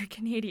okay because we're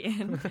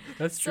Canadian.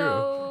 That's true.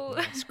 So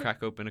Let's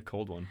crack open a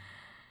cold one.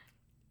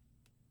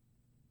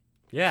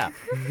 Yeah.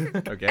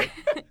 Okay.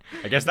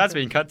 I guess that's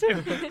being cut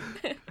too.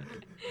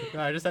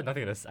 No, I just had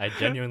nothing to. I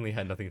genuinely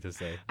had nothing to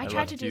say. I I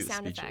tried to left do you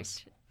sound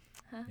speechless.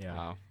 effect. Yeah.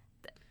 Wow.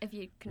 If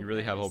you can. You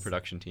really have a whole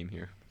production team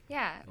here.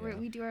 Yeah, Yeah.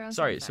 we do our own.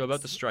 Sorry. sound So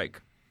about the effects.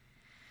 strike.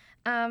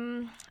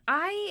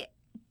 I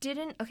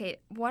didn't. Okay,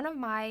 one of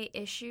my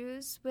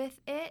issues with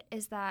it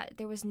is that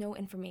there was no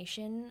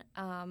information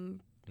Mm.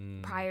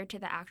 prior to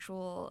the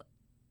actual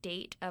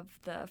date of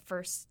the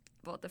first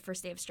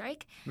day of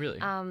strike. Really?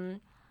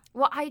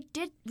 Well, I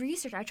did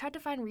research. I tried to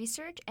find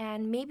research,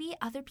 and maybe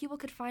other people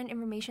could find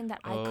information that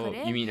I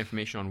couldn't. You mean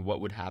information on what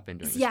would happen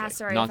during the Yeah, strike?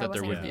 sorry Not if I that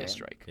there wasn't would be a clear.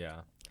 strike.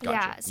 Yeah. Gotcha.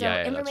 Yeah, so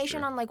that's information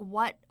true. on like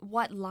what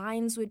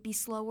lines would be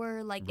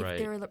slower, like Right. if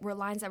there were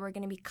lines that were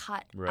going to be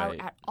cut out Right.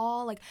 at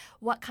all, like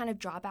what kind of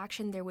drop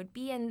action there would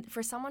be. And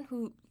for someone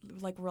who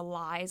like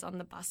relies on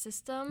the bus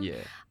system, Yeah,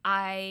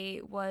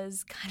 I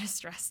was kind of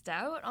stressed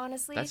out,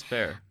 honestly. that's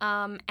fair.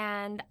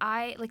 And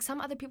I like some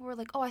other people were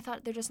like, "Oh, I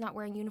thought they're just not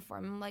wearing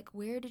uniform." I'm like,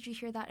 "Where did you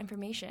hear that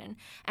information?"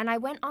 And I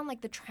went on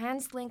like the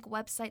TransLink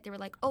website. They were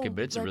like, "Oh, Okay,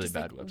 but it's a like, really just,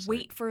 bad like, website.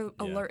 wait for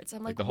alerts." I'm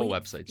Like like, the whole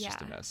 "Wait." website's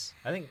just a mess.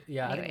 I think I think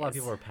a lot of Anyways.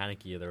 people were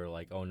panicky. They were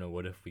like, "Oh no,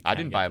 what if we?" I Can't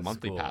didn't get buy a to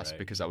monthly school, pass right?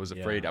 because I was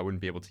afraid Yeah. I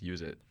wouldn't be able to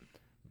use it.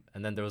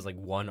 And then there was like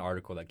one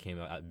article that came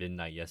out at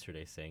midnight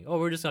yesterday saying, "Oh,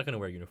 we're just not going to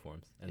wear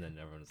uniforms," and then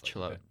everyone's like,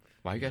 Chill okay. out.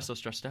 Why are you guys so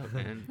stressed out,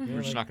 man?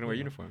 We're just like, not gonna wear yeah.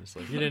 uniforms.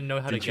 Like, You didn't know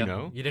how Did to you get.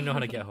 know? You didn't know how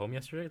to get home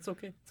yesterday. It's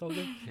okay. It's all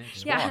good. yeah,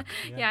 just Yeah, walk.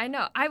 yeah, I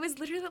know. I was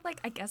literally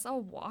like, I guess I'll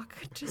walk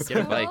to Get a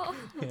school bike.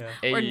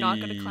 Yeah. or not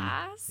go to Hey,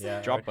 class.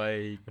 Yeah. Drop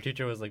bike. Our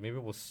teacher was like, maybe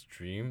we'll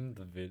stream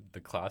the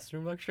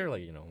classroom lecture.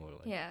 Like, we're like,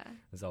 Yeah.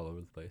 it's all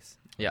over the place.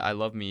 Yeah, I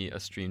love me a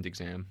streamed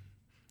exam.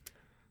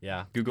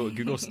 Yeah.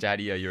 Google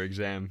Stadia your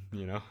exam.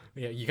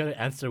 Yeah, you gotta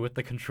answer with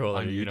the controller.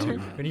 On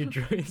YouTube. When you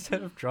draw,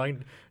 instead of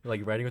drawing,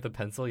 like writing with a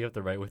pencil, you have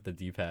to write with the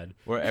D-pad.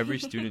 Where every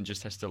student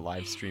just has to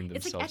live stream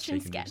It's like themselves etch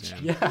and taking the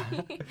sketch.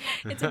 exam.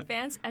 Yeah. It's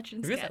advanced etch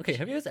and Have you guys, sketch. okay,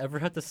 have you guys ever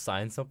had to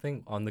sign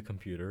something on the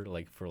computer,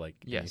 like for like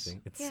Yes.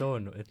 anything? It's Yeah. so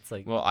it's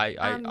like, Well, I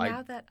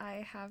Now that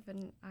I have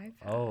an iPad.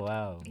 oh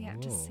wow, Yeah, Ooh.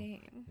 just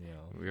saying.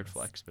 weird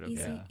flex, but okay.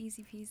 Easy, Yeah.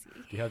 easy peasy.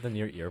 Do you have the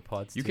near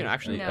earpods? You too? can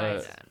actually No, I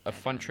don't. a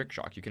fun trick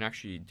shot. You can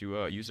actually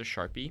use a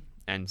Sharpie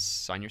and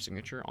sign your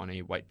signature on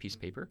a white piece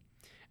of paper,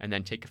 and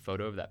then take a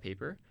photo of that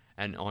paper.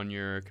 And on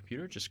your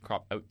computer, just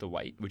crop out the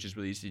white, which is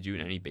really easy to do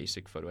in any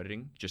basic photo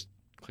editing. Just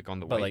click on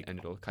the But, white, like- and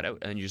it'll cut out,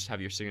 and then you just have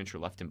your signature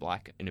left in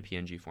black in a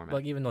PNG format.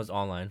 like even those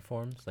online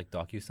forms, like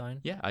DocuSign.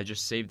 Yeah, I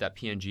just saved that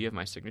PNG of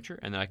my signature,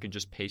 and then I can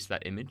just paste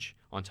that image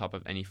on top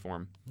of any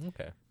form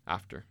Okay,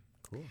 after.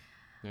 cool.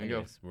 There you go.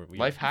 Anyways, we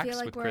Life I hacks feel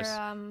like with we're Chris.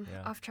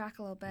 Yeah. off track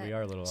a little bit. we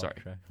are a little Sorry.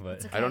 off track,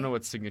 but It's I don't okay. know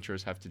what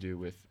signatures have to do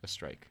with a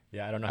strike.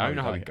 yeah, I don't know I how don't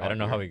know how we I got don't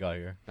know how here. we got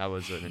here. That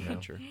was an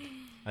adventure.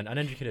 An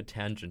uneducated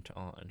tangent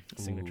on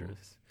Ooh.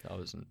 signatures. That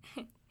wasn't.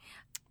 Yeah.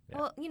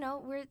 Well,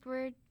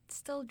 we're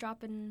still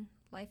dropping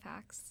life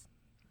hacks.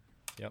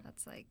 Yep.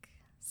 That's like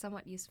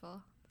somewhat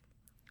useful.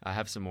 I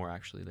have some more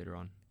actually later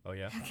on Oh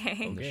yeah.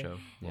 Okay. in the Okay. show.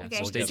 Yeah, Okay.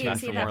 so we'll stay get tuned back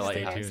for to more that life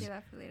later. hacks. Save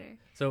that for later.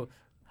 So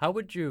how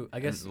would you? I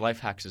guess. And life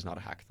hacks is not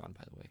a hackathon,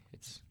 by the way.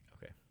 It's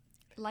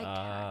Life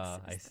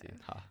hacks. I is see.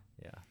 the- ha.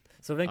 Yeah.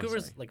 So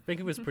Vancouver's sorry.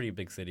 Vancouver's a pretty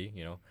big city.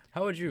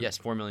 How would you? Yes,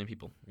 4 million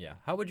people. Yeah.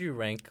 How would you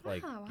rank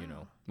like Wow,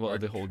 wow. Well, our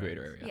the whole trends?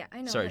 greater area. Yeah,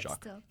 I know. Sorry, but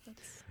Jacques. Still,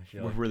 that's, I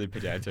feel We're like- really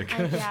pedantic.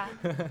 yeah.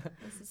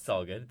 This is It's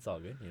all good. It's all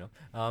good.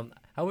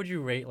 How would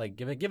you rate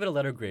give it a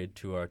letter grade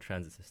to our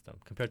transit system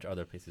compared to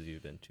other places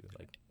you've been to?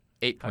 Like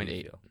how do you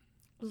 8.8. feel?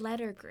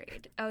 letter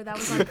grade. Oh, that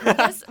was on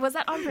purpose. Was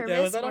that on purpose?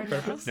 was that on or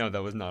purpose? No,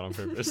 that was not on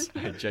purpose.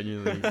 I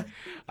genuinely,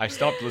 I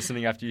stopped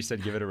listening after you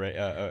said give it a grade. it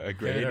a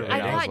and rate. I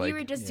I was thought like, you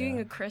were just doing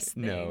yeah. a Chris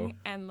thing No.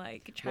 and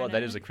like trying well, to.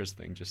 that is a Chris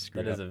thing. Just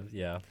screw That it is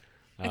up.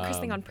 a Chris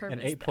thing on Um, purpose.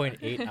 an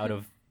 8.8 out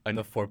of An-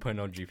 the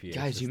 4.0 GPA.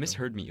 Guys, you system.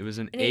 misheard me. It was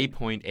an An A eight-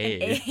 point An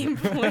A. A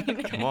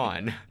point. Come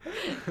on.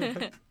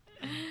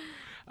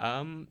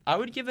 I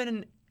would give it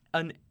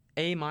an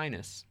A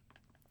minus.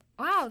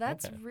 Wow,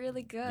 that's Okay.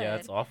 really good. Yeah,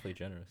 that's awfully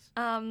generous.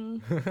 So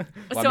I'm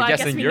I guess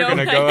guessing we you're know.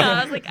 gonna go-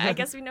 I was like, I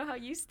guess we know how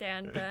you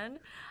stand then.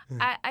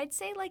 I'd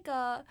say like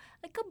a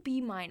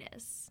B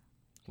minus.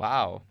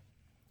 Wow.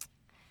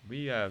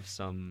 We have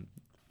some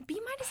B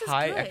minus is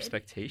high good.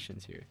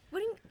 expectations here. What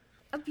do you,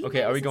 a B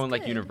Okay, are minus we is going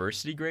like good.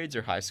 university grades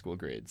or high school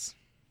grades?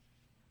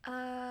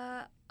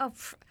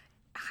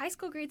 High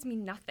school grades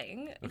mean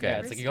nothing. Okay. Yeah,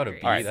 it's like you got a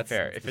University B. All right, that's-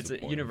 fair. that's If it's a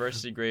disappointing.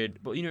 university grade,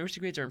 well, university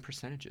grades are in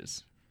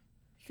percentages.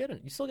 You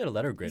still get a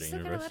letter grade You at still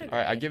get a university. letter All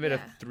right, I grade, give it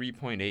yeah. a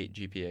 3.8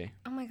 GPA.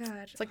 Oh my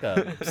god. It's like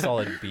a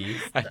solid B.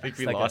 I think we It's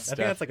like lost I think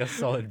Steph. that's like a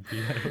solid B.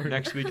 I don't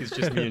Next know. week is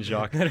just me and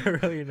Jacques. I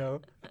don't really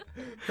know.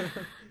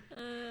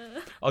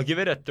 I'll give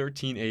it a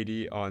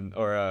 1380 on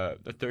a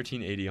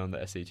 1380 on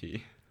the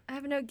SAT. I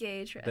have no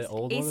gauge for The SAT.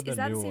 old one or the Is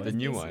that new same one? The as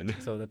new ACT? one.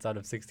 So that's out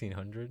of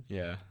 1600.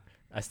 Yeah,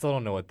 I still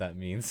don't know what that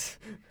means.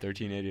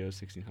 1380 out of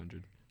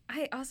 1600.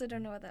 I also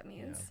don't know what that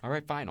means. Yeah. All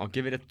right, fine. I'll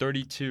give it a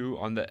 32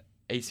 on the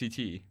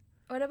ACT.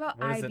 What about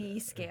What is it? IB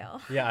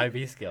scale? Yeah,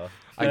 IB scale.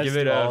 I Let's give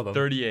it do all a of them.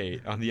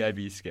 38 on the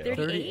IB scale. 30?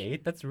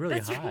 38? That's really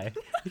That's high. really-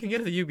 You can get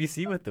to the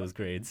UBC with those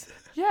grades.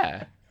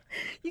 Yeah.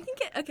 You can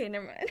get okay.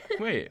 Never mind.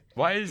 Wait,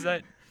 why is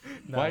that?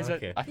 No, why is that?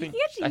 okay. I You think can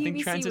get to I think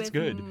UBC transit's with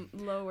good.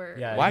 Lower.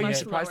 Yeah, Why are you much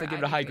surprised I give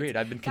it a high grade?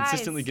 I've been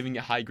consistently Guys. giving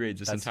it high grades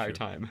this That's entire true.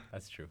 time.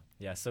 That's true.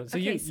 Yeah, so Okay,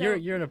 you're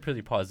so- in a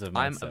pretty positive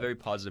I'm mindset. a very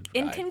positive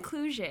In guy.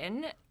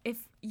 conclusion, if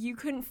you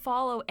couldn't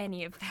follow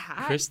any of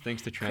that, Chris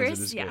thinks the transit Chris,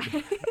 is yeah.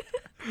 good.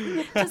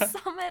 To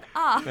sum it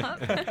up,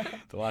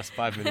 The last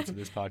 5 minutes of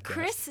this podcast.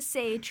 Chris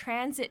say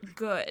transit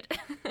good.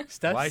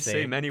 Steph Why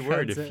say many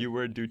word if transit- few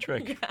word do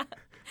trick? Yeah.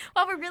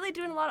 Well, we're really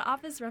doing a lot of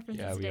office references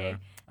Yeah, we today. are.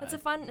 It's a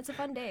fun day. It's I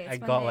a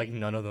fun got day. like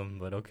none of them,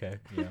 but okay.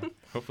 Yeah,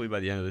 Hopefully by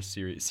the end of this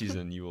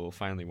season, you will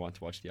finally want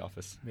to watch The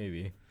Office.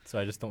 maybe. So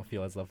I just don't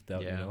feel as left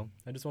out, Yeah.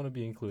 I just want to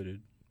be included.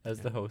 as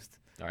the host.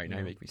 All right, now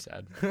you make me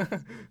sad.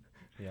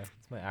 Yeah,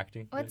 it's my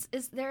acting.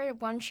 Is there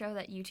one show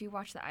that you two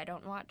watch that I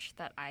don't watch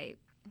that I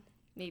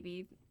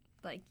maybe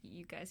like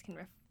you guys can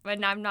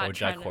but I'm not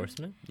trying BoJack to...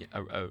 Horseman? Yeah,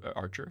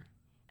 Archer.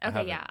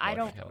 Okay, yeah, I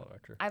don't.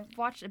 Archer. I've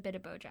watched a bit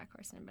of BoJack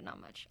Horseman, but not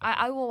much.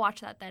 I will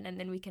watch that then, and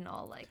then we can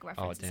all like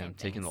reference. Oh the same damn!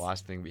 Taking things. the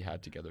last thing we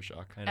had together,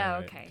 Shock. I know, Oh,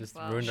 right? okay, Just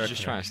well- ruined She's our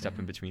just trying to connection. step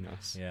in between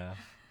us. Yeah.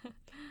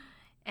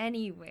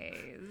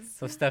 Anyways,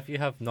 So Steph, you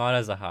have not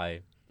as a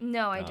high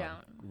no, I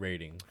don't.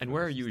 rating. And for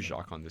where are this you, thing.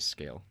 Jacques, on this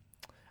scale?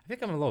 I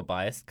think I'm a little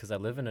biased because I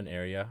live in an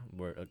area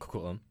where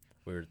Kukulam,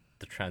 where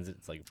the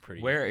transit's like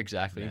pretty. Where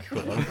exactly? Yeah.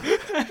 Cool.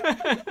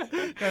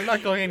 I'm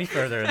not going any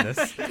further in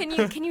this.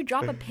 Can you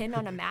drop a pin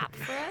on a map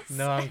for us?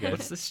 No, I'm good.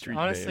 What's the street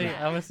Honestly, name?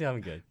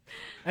 I'm good.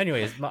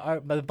 Anyways,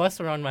 the bus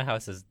around my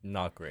house is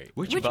not great.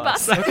 Which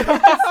bus?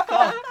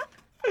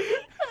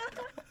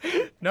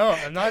 No,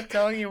 I'm not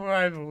telling you where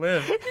I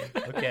live.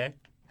 Okay.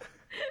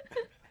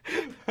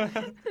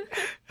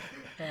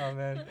 Oh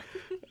man.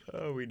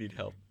 Oh, we need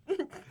help.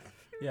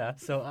 Yeah.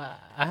 So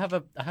I have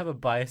a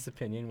biased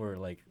opinion where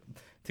like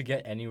to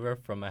get anywhere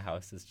from my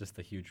house is just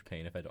a huge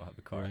pain if I don't have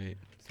a car. Right.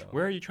 So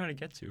Where are you trying to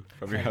get to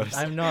from your house?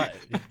 I'm not.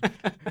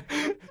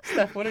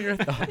 Steph, what are your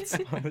thoughts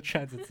on the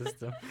transit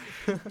system?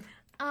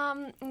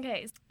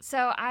 Okay.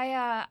 So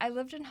I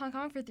lived in Hong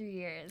Kong for 3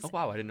 years. Oh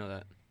wow, I didn't know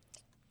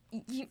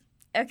that.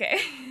 Okay.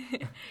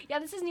 Yeah,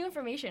 this is new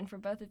information for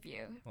both of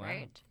you, Wow.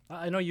 right?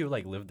 I know you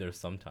like lived there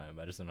sometime,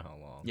 but I just don't know how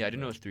long. Yeah, I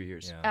didn't know it was 3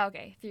 years. Yeah. Oh,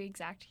 okay. 3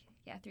 exact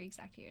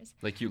years.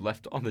 Like you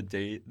left on the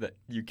day that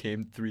you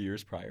came 3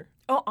 years prior.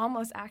 Oh,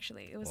 almost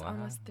actually. It was Wow.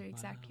 almost 3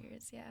 exact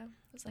years. Yeah.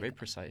 It was like Very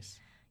precise.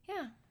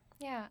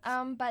 Yeah.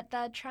 But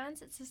the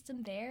transit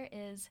system there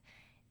is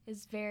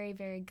very,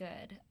 very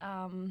good.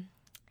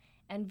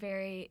 And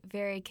very,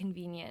 very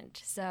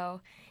convenient.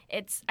 So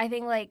I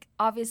think like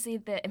obviously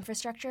the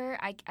infrastructure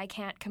I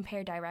can't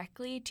compare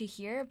directly to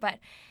here, but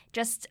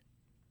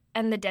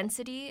and the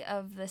density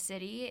of the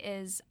city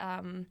is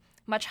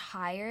much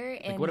higher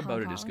in Like what Hong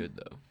about it is Kong. good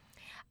though?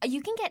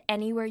 You can get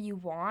anywhere you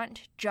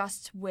want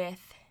just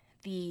with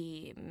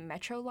the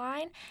metro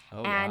line,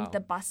 Oh and wow. the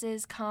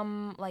buses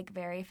come like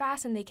very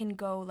fast, and they can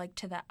go like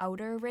to the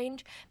outer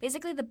range.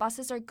 Basically, the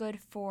buses are good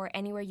for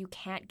anywhere you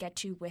can't get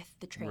to with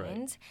the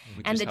trains,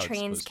 Which and is the how it's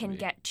trains supposed to can be.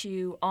 get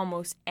to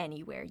almost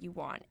anywhere you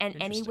want. And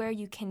Interesting. anywhere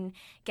you can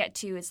get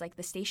to is like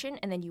the station,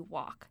 and then you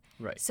walk.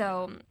 Right.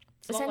 So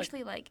It's a lot like-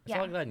 essentially, like It's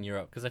not like that in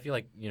Europe because I feel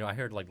like I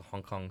heard like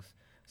Hong Kong's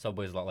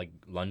subway is a lot like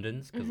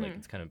London's because like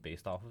it's kind of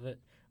based off of it.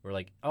 Where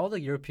like all the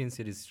European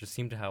cities just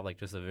seem to have like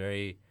just a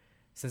very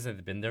since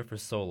they've been there for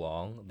so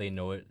long, they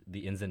know the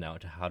ins and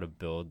outs to how to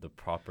build the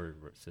proper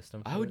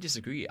system. I for would it.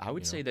 disagree. I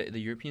would say that the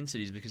European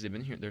cities, because they've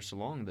been here there so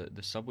long,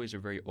 the subways are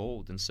very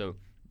old, and so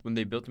when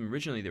they built them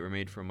originally, they were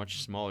made for a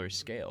much smaller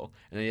scale,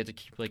 and they had to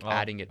keep like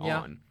adding it yeah.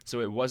 on. So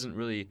it wasn't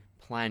really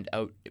planned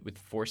out with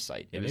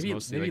foresight. It Yeah, was maybe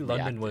mostly maybe like,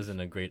 London reactive. wasn't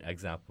a great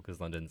example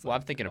because London's. Well,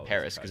 like, I'm thinking of always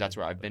Paris because that's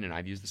crowded, where I've been and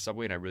I've used the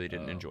subway and I really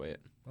didn't Oh. enjoy it.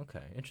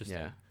 Okay, interesting.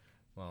 Yeah.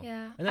 Wow.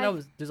 Yeah. And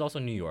then there's also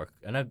New York,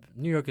 and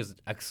New York is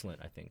excellent.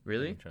 I think.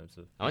 Really? In terms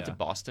of. I went to yeah.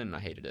 Boston and I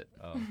hated it.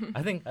 Oh.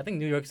 I think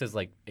New York's is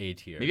like A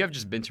tier. Maybe I've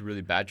just been to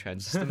really bad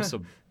transit systems,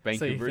 so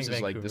Vancouver's think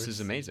is like this Vancouver's- is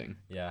amazing.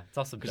 Yeah, it's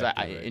also Because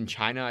in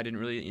China I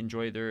didn't really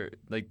enjoy their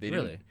they Really?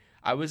 didn't.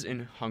 I was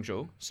in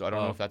Hangzhou, so I don't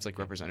Oh, know if that's like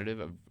representative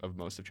of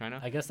most of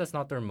China. I guess that's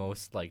not their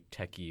most like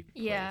techie. Place,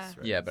 Yeah.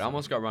 right? Yeah, but I So-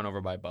 almost got run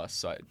over by a bus.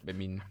 So I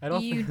mean, I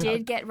don't. You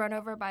did get run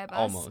over by a bus.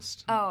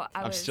 almost. Oh,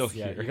 I'm still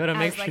Yeah, here. you gotta I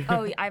make was sure. like,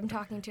 oh, I'm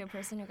talking to a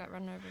person who got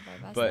run over by a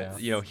bus.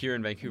 But Yeah. here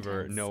in Vancouver,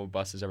 Intense. no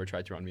bus has ever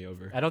tried to run me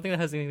over. I don't think that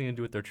has anything to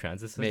do with their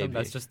transit system. Maybe.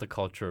 That's just the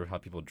culture of how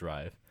people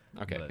drive.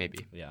 Okay, But,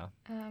 maybe. Yeah.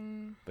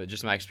 But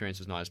just my experience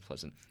was not as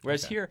pleasant.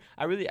 Whereas Okay. here,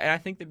 I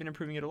think they've been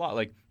improving it a lot.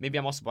 Like maybe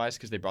I'm also biased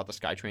because they brought the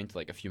SkyTrain to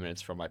like a few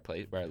minutes from my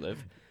place where I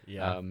live.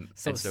 Yeah. And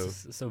so so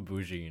so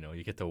bougie,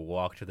 you get to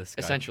walk to the SkyTrain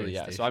essentially,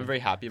 yeah. So station. I'm very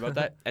happy about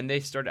that. And they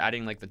started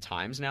adding like the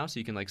times now, so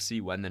you can like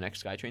see when the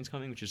next SkyTrain's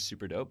coming, which is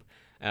super dope.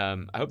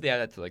 I hope they add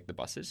that to like the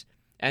buses.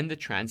 And the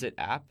transit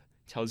app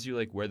tells you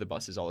like where the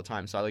bus is all the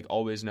time, so I like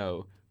always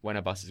know when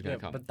a bus is gonna Yeah,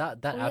 come. but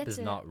that Well, app that's is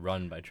it. not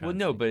run by transit. Well,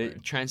 no, but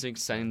right? Transit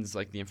sends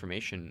like the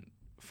information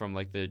from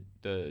like the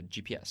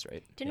GPS,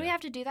 right? Didn't we Yeah.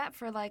 have to do that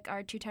for like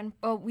our 210?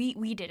 Oh, we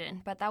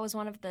didn't, but that was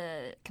one of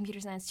the computer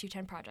science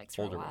 210 projects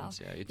for Older a while. ones,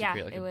 yeah. You have to Yeah,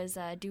 create, like, it a- was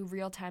do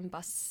real time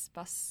bus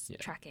yeah.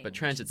 tracking. But which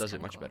Transit is does it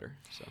kinda much cool. better.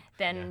 So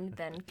than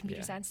computer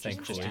Yeah, science.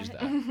 thankfully. teachers.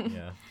 That.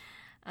 yeah.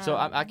 So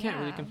I can't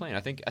really yeah. complain.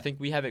 I think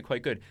we have it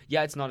quite good.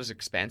 Yeah, it's not as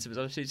expansive as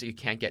other cities. You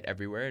can't get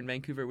everywhere in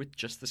Vancouver with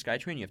just the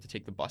SkyTrain. You have to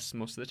take the bus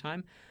most of the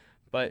time.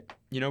 But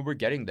we're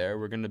getting there.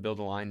 We're going to build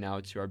a line now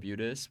to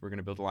Arbutus. We're going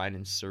to build a line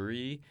in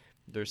Surrey.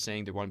 They're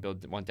saying they want to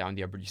build one down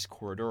the Upper East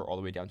Corridor all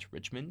the way down to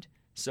Richmond.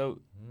 So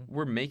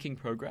we're making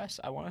progress,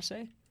 I want to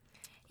say.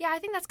 Yeah, I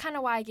think that's kind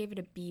of why I gave it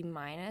a B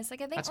minus.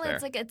 Like I think That's well,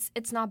 fair.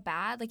 it's not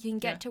bad. Like you can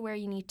get Yeah. to where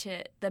you need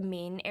to the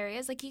main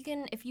areas. Like you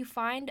can if you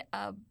find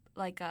a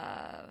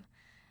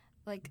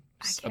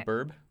A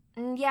burb.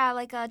 yeah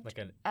like a Like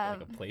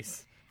a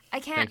place. I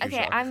can't. Thank you,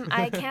 Okay,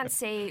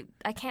 Jacques.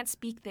 I can't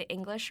speak the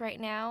English right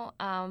now.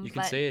 You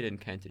can but say it in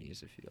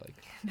Cantonese if you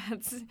like.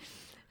 that's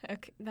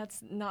okay.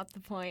 That's not the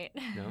point.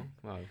 No?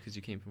 Wow, because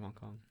you came from Hong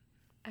Kong.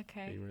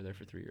 Okay. You were there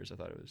for 3 years. I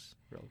thought it was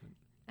relevant.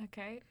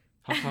 Okay.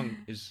 Hong Kong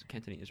is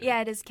Cantonese, right?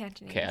 Yeah, it is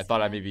Cantonese. Okay, I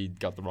thought I yeah. maybe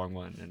got the wrong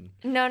one. And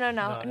No, I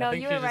think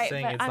you she's were just right.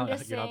 saying But it's I'm not,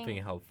 just you're saying. not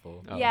being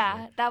helpful. Oh, yeah,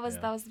 okay. that was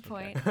Yeah. the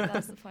point. That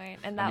was the point.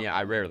 And that.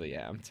 I rarely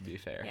am, to be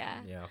fair. Yeah.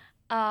 Yeah.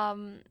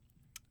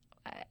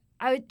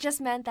 I just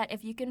meant that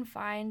if you can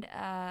find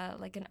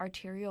like an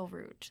arterial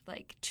route,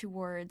 like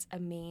towards a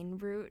main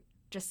route,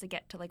 just to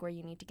get to like where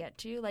you need to get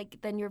to, like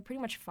then you're pretty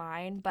much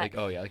fine. But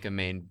like a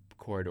main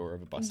corridor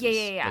of a bus.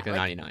 Yeah. Like a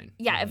 99.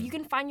 yeah, if you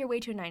can find your way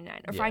to a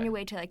 99 or find Yeah. your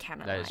way to like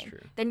Canada That Line, is true.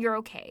 then you're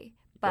okay.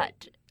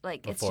 But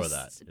like Before it's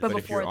that. just, But but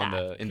if you're before on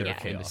that, in the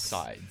chaos.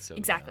 side, so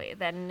exactly.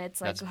 Then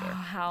it's like, That's fair.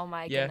 how am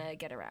I Yeah. gonna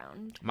get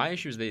around? My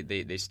issue is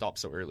they stop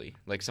so early.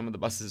 Like some of the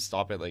buses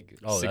stop at like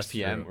Oh, 6 that's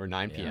p.m. true. or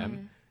 9 Yeah.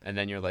 p.m. And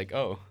then you're like,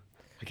 oh,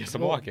 I guess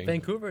I'm Well, walking.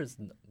 Vancouver is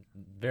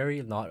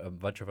very not a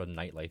much of a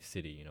nightlife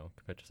city,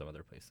 compared to some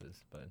other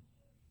places. But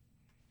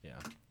yeah.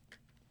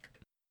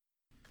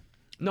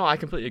 No, I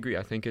completely agree.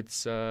 I think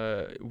it's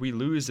we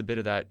lose a bit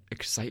of that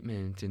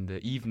excitement in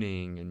the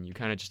evening, and you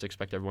kind of just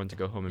expect everyone to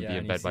go home and be in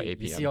and bed by you 8 see,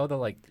 p.m. You see all the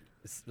like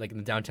in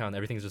the downtown,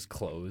 everything's just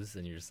closed,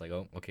 and you're just like,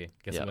 oh, okay,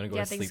 guess Yeah. I'm gonna go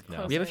Yeah, to things sleep now.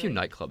 close. We have a few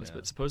Really? nightclubs, Yeah.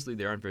 but supposedly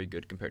they aren't very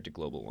good compared to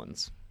global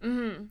ones.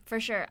 For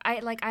sure. I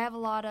have a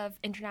lot of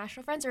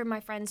international friends, or my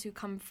friends who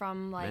come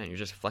from like. Man, you're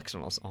just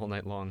flexing us all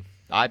night long.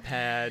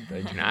 iPad, the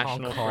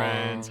international Hong Kong.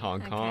 friends,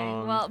 Hong Okay.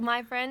 Kong. Well,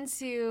 my friends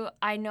who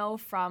I know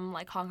from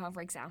like Hong Kong,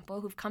 for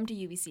example, who've come to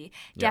UBC,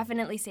 Yeah.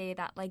 definitely say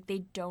that like they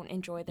don't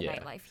enjoy the Yeah.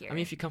 nightlife here. I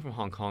mean, if you come from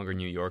Hong Kong or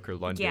New York or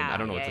London, Yeah, I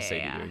don't know what yeah, to say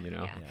yeah, to you. You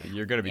know, yeah.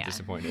 you're gonna be Yeah.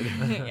 disappointed.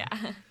 yeah.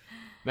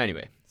 But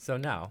anyway, So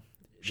now,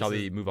 shall this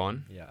we is- move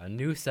on? Yeah, a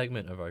new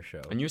segment of our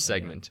show. A new Again,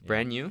 segment, yeah.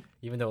 brand new.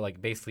 Even though like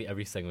basically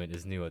every segment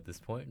is new at this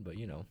point, but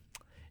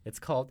it's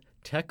called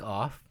Tech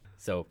Off.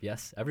 So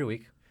yes, every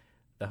week,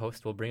 the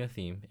host will bring a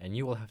theme, and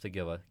you will have to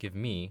give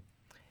me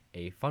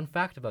a fun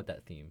fact about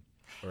that theme,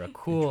 or a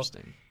cool,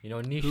 Interesting.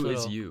 niche Who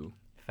little is you?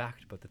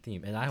 fact about the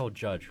theme, and I will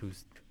judge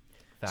whose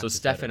fact So is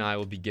Steph better. and I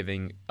will be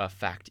giving a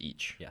fact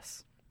each,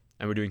 Yes,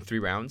 and we're doing 3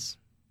 rounds.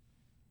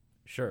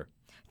 sure.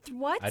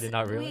 What? I did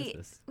not realize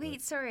this, but-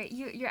 Wait, sorry.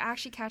 You're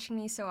actually catching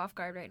me so off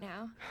guard right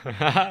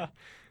now.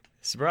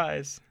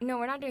 Surprise! No,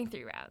 we're not doing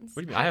 3 rounds.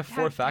 What do you mean? I have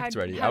 4 facts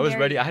ready. I was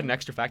ready. I had an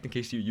extra fact in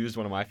case you used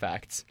one of my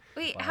facts.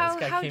 Wait, Wow, this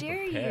guy how came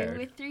dare prepared. you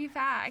with 3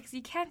 facts?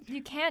 You can't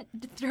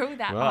throw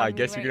that. Well, on I me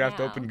guess you're right gonna have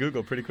to now. open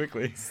Google pretty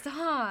quickly.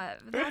 Stop.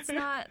 That's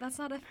not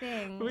a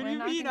thing. What do We're you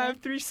not mean? gonna- I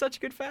have 3 such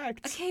good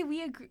facts. Okay,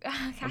 we agree.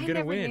 I gonna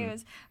never win. knew.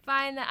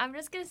 Fine, I'm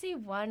just gonna say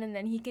 1, and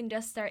then he can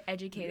just start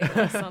educating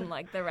us on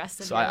like the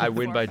rest of. So the I other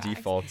win 4 by facts.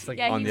 default It's like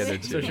Yeah, on he the other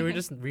would. 2. So should we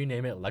just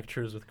rename it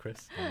Lectures with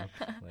Chris?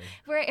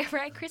 We're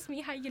at Chris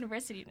Mihai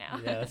University now.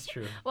 Yeah, that's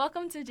true.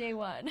 Welcome to day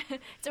 1.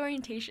 It's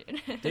orientation.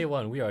 Day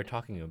 1, we are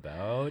talking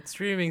about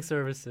streaming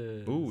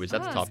services. Ooh, is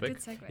that the Oh, that's a topic?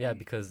 good segue. Yeah,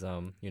 because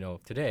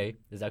today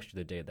is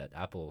actually the day that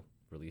Apple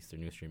released their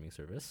new streaming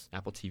service.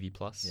 Apple TV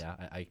Plus. Yeah,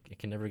 I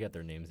can never get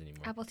their names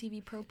anymore. Apple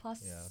TV Pro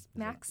Plus Yeah.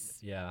 Max.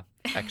 Yeah,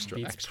 Extra,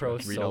 Beats extra. Pro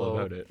Read all Solo.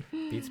 about it.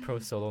 Beats Pro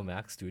Solo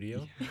Max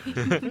Studio.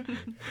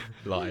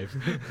 Live,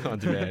 on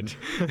demand,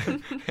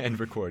 and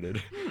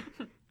recorded.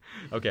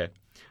 Okay.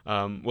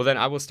 Well, then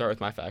I will start with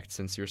my fact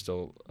since you're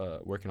still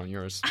working on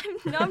yours.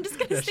 I'm just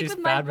gonna Yeah, stick she's with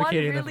my one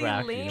fabricating the really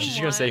fact, lame She's just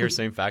gonna say her one.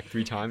 same fact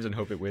 3 times and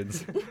hope it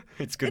wins.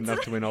 It's good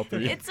enough to win all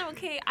 3. It's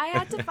okay. I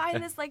had to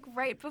find this like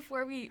right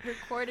before we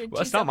recorded.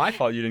 Well, it's too, not so my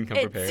fault you didn't come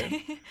it's-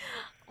 prepared.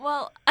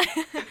 Well,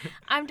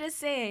 I'm just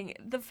saying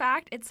the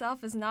fact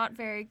itself is not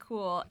very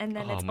cool, and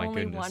then Oh, it's my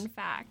only goodness. 1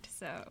 fact.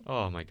 So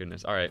Oh my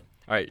goodness. All right.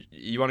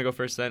 You want to go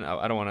first then?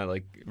 I don't want to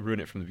like ruin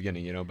it from the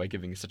beginning, by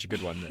giving such a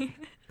good one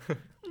that,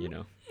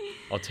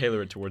 I'll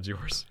tailor it towards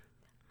yours.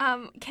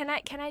 can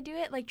I do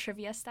it like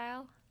trivia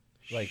style?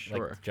 Like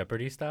Sure.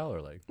 Jeopardy style,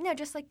 or like No,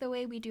 just like the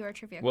way we do our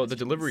trivia. Well, the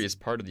questions. delivery is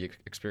part of the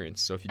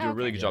experience. So if you do a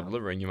really Okay. good job Yeah.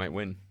 delivering, you might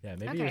win. yeah,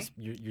 maybe Okay.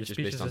 your Just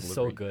speech based is on just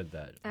so delivery. good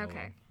that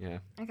Okay. Yeah.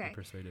 Okay. I'm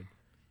persuaded.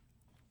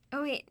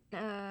 Oh wait.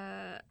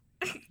 No,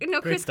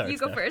 Great Chris, start, you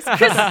go Steph.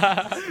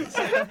 first.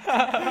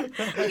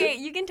 Okay,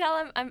 you can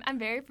tell I'm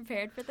very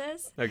prepared for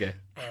this. Okay.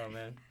 Oh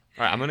man.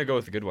 All right. I'm gonna go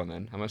with a good one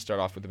then. I'm gonna start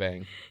off with a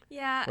bang.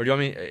 Yeah. Or do you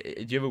want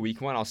me? Do you have a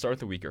weak one? I'll start with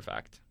the weaker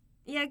fact.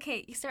 Yeah.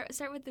 Okay. You start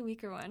with the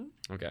weaker one.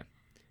 Okay.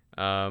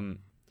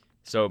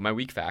 So my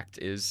weak fact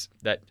is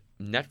that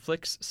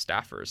Netflix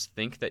staffers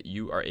think that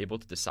you are able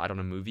to decide on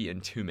a movie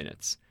in 2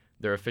 minutes.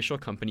 Their official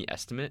company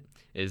estimate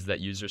is that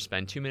users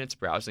spend 2 minutes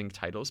browsing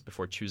titles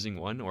before choosing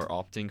one or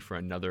opting for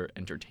another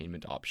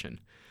entertainment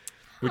option,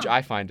 which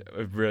I find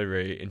very,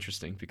 very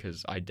interesting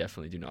because I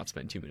definitely do not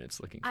spend 2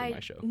 minutes looking for my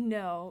show.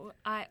 No.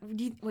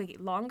 Wait,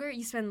 longer?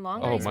 You spend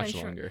longer? Oh, You spend much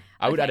short- longer.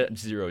 I would add Okay. a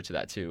 0 to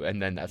that too,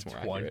 and then that's more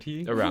accurate.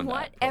 20? Around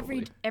What? that,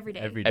 probably. Every day.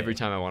 Every Every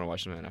time I want to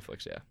watch something on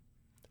Netflix, yeah.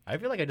 I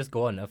feel like I just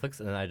go on Netflix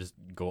and then I just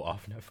go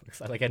off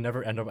Netflix. I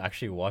never end up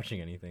actually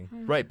watching anything.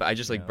 Right, but I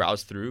just like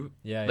browse through.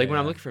 Yeah. Like when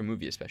I'm looking for a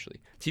movie, especially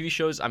TV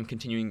shows, I'm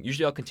continuing.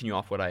 Usually, I'll continue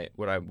off what I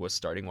was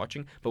starting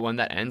watching. But when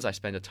that ends, I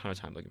spend a ton of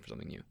time looking for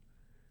something new.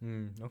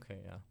 Okay.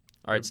 Yeah.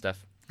 All right,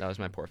 Steph, that was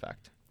my poor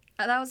fact.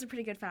 That was a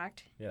pretty good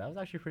fact. Yeah, that was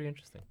actually pretty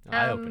interesting.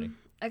 Eye-opening.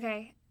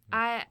 Okay.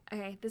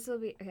 This will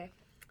be okay.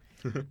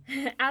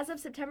 As of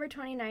September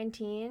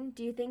 2019,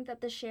 do you think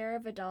that the share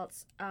of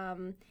adults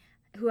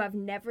who have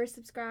never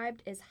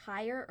subscribed is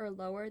higher or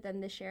lower than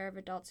the share of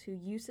adults who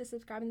used to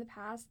subscribe in the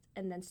past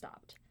and then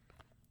stopped?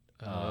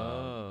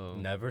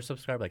 Never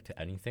subscribe like to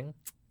anything?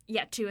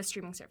 Yeah, to a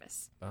streaming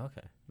service.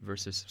 Okay.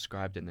 Versus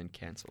subscribed and then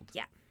canceled.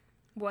 Yeah.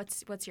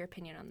 What's your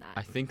opinion on that?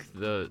 I think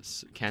the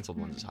canceled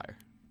ones is higher.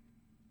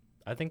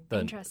 I think the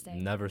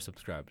Interesting. never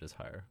subscribed is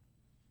higher.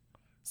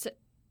 So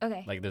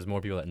okay. Like there's more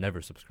people that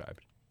never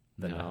subscribed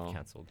than No. have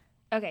canceled.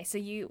 Okay, so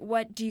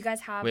what do you guys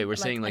have? Wait, we're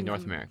saying a like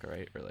North number? America,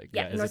 right? Or like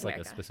Yeah, is North this like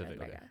America. a specific?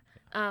 North Okay.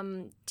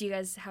 America. Do you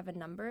guys have a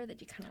number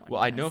that you kind of want?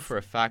 Well, I know for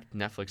a fact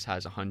Netflix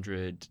has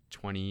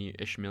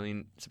 120-ish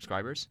million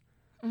subscribers.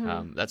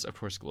 That's of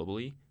course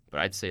globally, but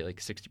I'd say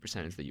like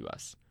 60% is the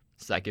U.S.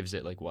 So that gives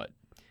it like what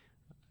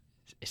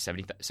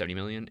 70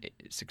 million,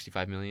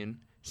 65 million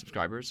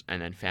subscribers,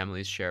 and then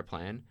families share a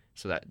plan.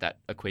 So that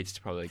equates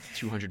to probably like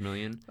 200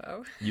 million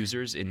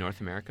users in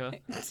North America.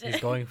 He's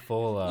going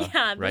full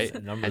right?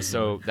 numbers. And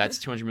so that's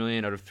 200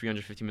 million out of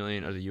 350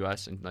 million out of the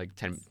U.S. and like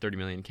 30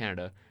 million in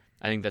Canada.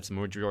 I think that's the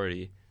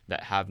majority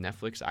that have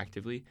Netflix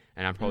actively,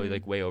 and I'm probably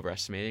like way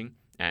overestimating,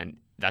 and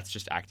that's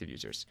just active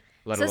users.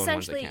 Let So alone ones that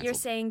essentially, canceled. you're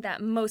saying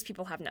that most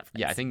people have Netflix.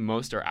 Yeah, I think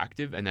most are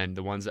active, and then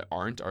the ones that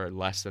aren't are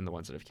less than the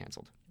ones that have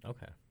canceled.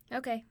 Okay.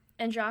 Okay.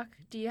 And Jacques,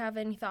 do you have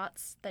any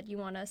thoughts that you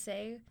want to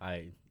say?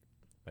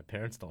 My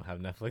parents don't have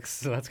Netflix,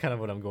 so that's kind of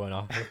what I'm going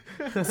off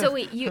of. So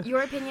wait,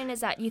 your opinion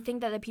is that you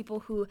think that the people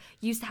who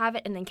used to have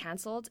it and then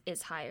canceled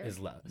is higher? Is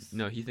less.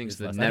 No, he thinks Is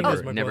the less. I think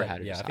there's more never people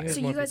had it yeah, is I think higher. there's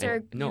So more you guys people-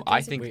 are No, you I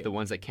guys think agree? the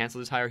ones that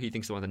canceled is higher. He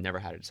thinks the ones that never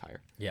had it is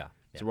higher. Yeah.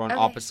 So we're on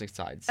Okay. opposite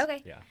sides.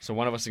 Okay. Yeah. So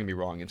one of us is gonna be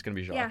wrong. It's gonna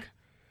be Jacques.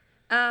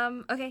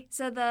 Yeah. Okay.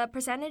 So the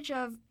percentage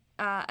of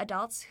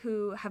adults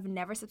who have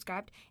never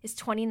subscribed is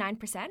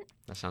 29%,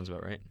 That sounds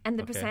about right. and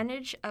the Okay.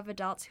 percentage of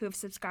adults who have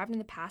subscribed in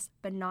the past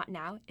but not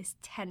now is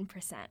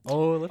 10%.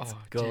 Oh, let's Oh,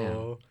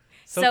 go.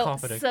 So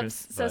confident, Chris.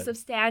 So but-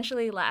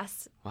 substantially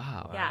less.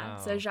 Wow. Yeah.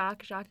 So Wow.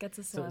 Jacques gets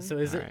a So, one. so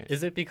is Alright.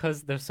 it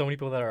because there's so many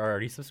people that are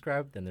already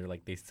subscribed and they're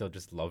like they still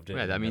just loved it?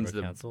 Yeah, and that means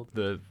never canceled.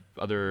 the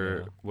other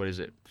Yeah. what is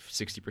it?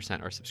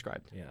 60% are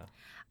subscribed. Yeah,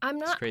 I'm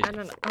not. crazy. I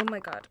don't know. Oh my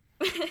god.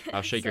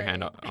 I'll shake your Sorry.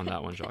 hand on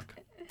that one, Jacques.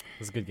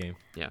 it's a good game.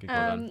 Yeah. Good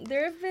Well done.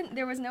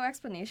 There was no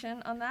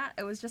explanation on that.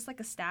 It was just like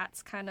a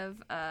stats kind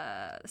of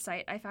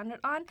site I found it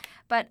on.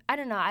 But I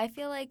don't know. I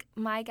feel like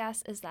my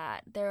guess is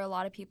that there are a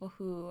lot of people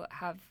who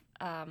have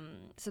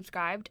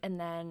subscribed and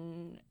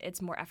then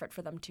it's more effort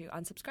for them to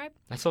unsubscribe.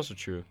 That's also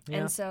true. Yeah.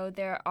 And so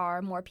there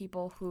are more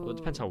people who. Well, it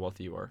depends how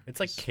wealthy you are. It's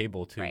like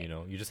cable too, Right. you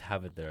know. You just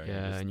have it there. And you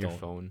Yeah, just and your don't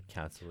phone.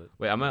 cancel it.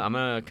 Wait, I'm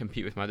gonna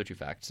compete with my other two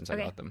facts since I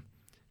Okay. got them.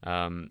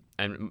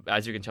 And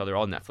as you can tell, they're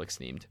all Netflix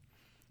themed.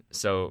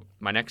 So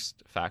my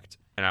next fact,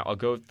 and I'll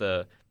go with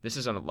this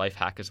is on a life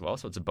hack as well,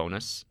 so it's a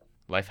bonus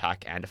life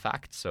hack and a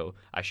fact. So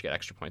I should get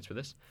extra points for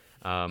this.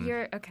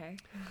 You're okay.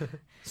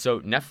 So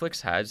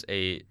Netflix has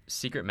a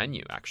secret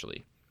menu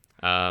actually.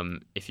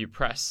 If you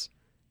press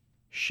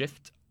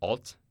Shift,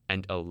 Alt,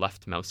 and a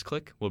left mouse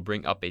click, will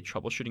bring up a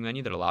troubleshooting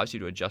menu that allows you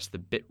to adjust the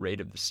bit rate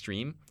of the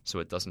stream so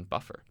it doesn't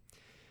buffer.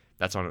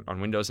 That's on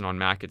Windows, and on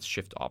Mac it's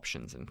Shift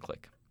Options and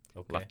click,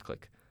 Okay. left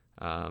click.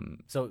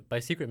 So by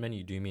secret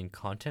menu, do you mean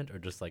content or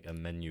just like a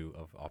menu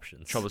of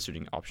options?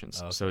 Troubleshooting options.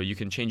 Okay. So you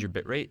can change your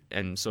bit rate,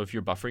 and so if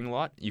you're buffering a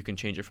lot, you can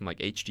change it from like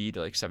HD to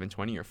like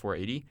 720 or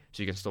 480,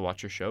 so you can still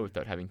watch your show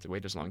without having to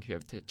wait as long if you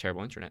have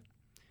terrible internet.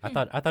 I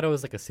thought it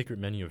was like a secret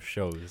menu of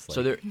shows.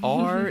 So like- there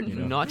are You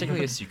know? not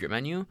technically a secret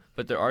menu,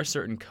 but there are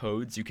certain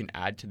codes you can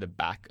add to the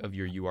back of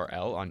your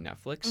URL on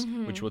Netflix,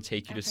 which will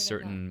take you I've to heard of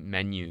certain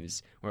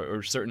menus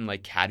or certain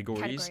like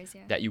categories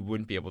Yeah. that you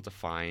wouldn't be able to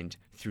find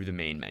through the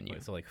main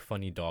menu. so like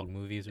funny dog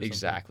movies or something?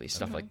 Exactly,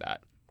 stuff like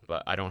that.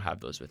 But I don't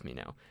have those with me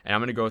now. And I'm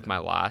going to go with my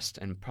last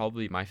and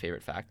probably my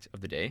favorite fact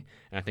of the day.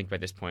 And I think by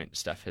this point,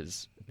 Steph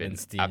has been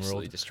Steamrolled.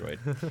 absolutely destroyed.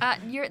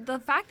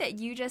 The fact that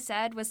you just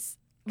said was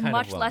Kind of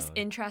much well less known.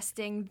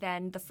 interesting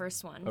than the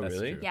first one. Oh, That's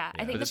really? true. Yeah,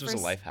 I think But this the was a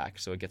first. life hack,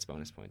 so it gets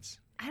bonus points.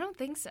 I don't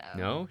think so.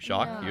 No?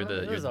 Shock? No. You're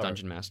It the was alright.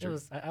 dungeon master.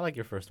 I like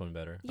your first one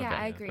better. Yeah, Okay.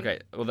 I agree. Okay,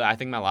 well, I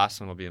think my last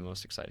one will be the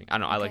most exciting. I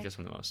don't know, I like Okay. this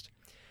one the most.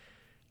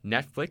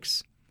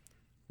 Netflix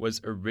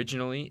was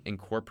originally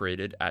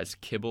incorporated as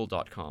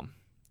Kibble.com.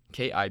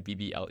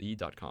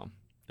 Kibble.com.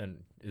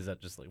 And is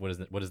that just like what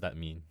does that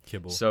mean?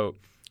 Kibble. So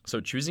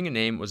choosing a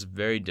name was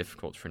very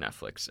difficult for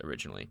Netflix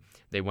originally.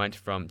 They went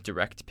from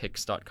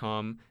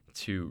DirectPix.com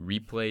to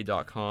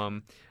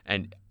Replay.com,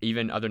 and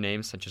even other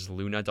names such as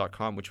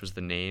Luna.com, which was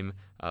the name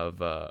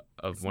of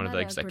of one of the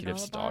that a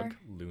executives' granola bar? dog,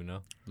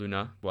 Luna.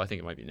 Luna. Well, I think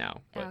it might be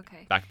now, but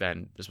Okay. back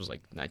then this was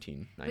like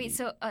 1990. Wait,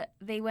 so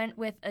they went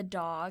with a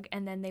dog,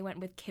 and then they went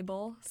with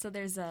kibble. So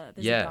there's a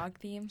Yeah. dog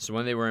theme. So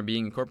when they were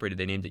being incorporated,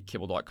 they named it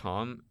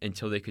Kibble.com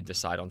until they could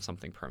decide on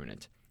something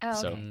permanent. Oh,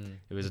 So okay.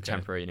 it was a Okay.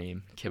 temporary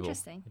name, Kibble.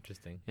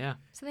 Interesting. Yeah,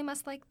 So they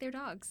must like their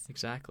dogs.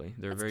 exactly.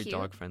 They're a That's very cute.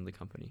 dog-friendly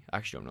company. I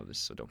actually don't know this,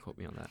 so don't quote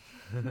me on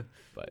that.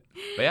 but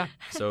yeah,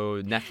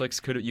 so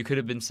Netflix could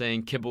have been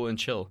saying Kibble and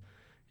Chill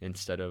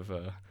instead of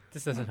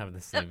This doesn't have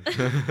the same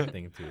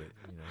thing to it,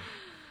 you know.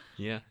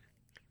 yeah.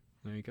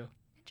 There you go.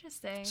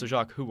 Interesting. So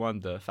Jacques, who won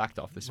the fact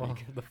off this Well,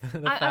 week? the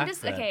I'm fact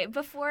just that- okay.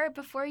 Before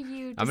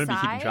you decide, I'm gonna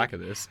be keeping track of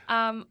this.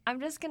 I'm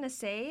just gonna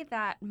say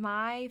that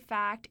my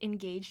fact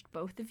engaged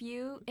both of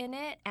you in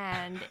it,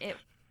 and it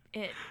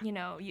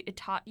it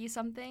taught you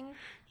something.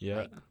 Yeah.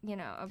 Like,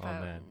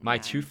 about man. My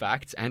yeah. 2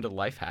 facts and a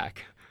life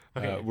hack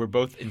Okay. were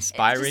both It's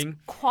inspiring.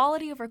 just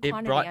quality over It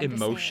quantity. brought I'm just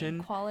saying.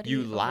 emotion. Quality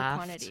You over laughed.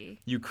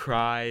 quantity. You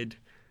cried.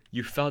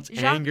 You felt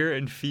Jacques- anger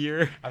and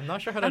fear. I'm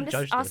not sure how to I'm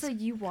judge just also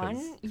this. you won.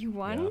 'cause, You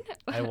won.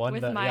 I won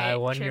with the- my yeah, I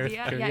won your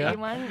trivia. trivia. Yeah, you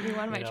won. You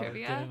won my you know,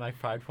 trivia. Give me my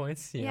pride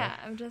points. You know. Yeah,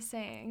 I'm just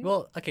saying.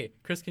 Well, okay,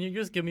 Chris, can you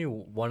just give me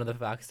one of the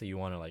facts that you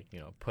want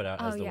to put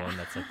out as the one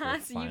that's like the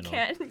so final? you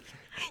can.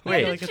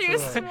 Wait, you like can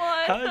it's choose a-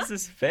 one. How is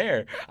this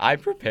fair? I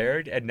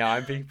prepared and now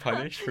I'm being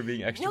punished for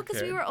being extra No,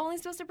 because we prepared. were only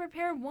supposed to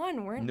prepare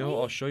one, weren't we? No,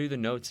 I'll show you the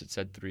notes. It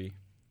said 3.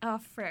 Oh,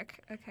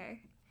 frick. Okay.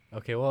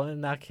 Okay, well,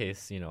 in that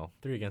case,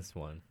 3 against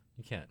 1.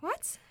 You can't.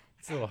 What?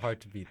 It's a little hard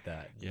to beat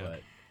that. Yeah.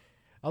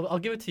 But I'll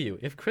give it to you.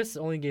 If Chris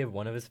only gave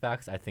one of his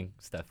facts, I think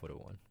Steph would have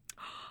won.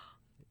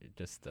 It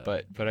just.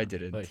 But I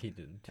didn't. But he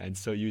didn't. And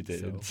so you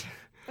didn't.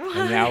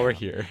 And now we're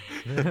here.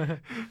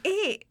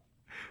 A.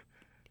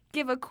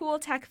 Give a cool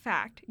tech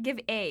fact.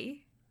 Give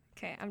A.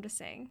 Okay, I'm just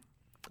saying.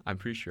 I'm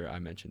pretty sure I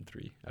mentioned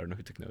 3. I don't know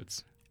who took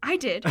notes. I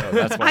did. Oh,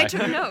 that's why. I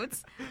took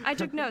notes. I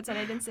took notes and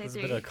I didn't say There's a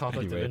 3. bit of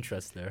conflict Anyway. of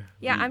interest there.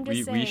 Yeah, we, I'm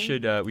just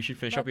saying. we should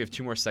finish up. We have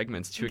 2 more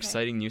segments. 2 Okay.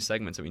 exciting new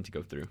segments that we need to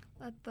go through.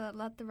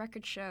 Let the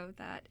record show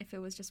that if it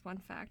was just one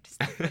fact,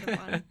 Steph would have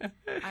won.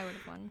 I would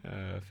have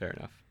won. Fair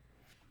enough.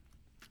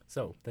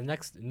 So the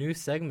next new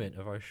segment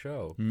of our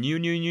show.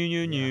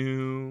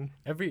 New.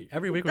 Every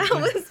week we're That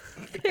doing, was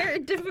very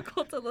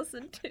difficult to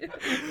listen to.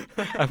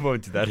 I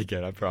won't do that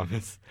again. I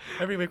promise.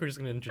 every week we're just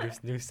gonna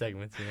introduce new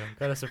segments.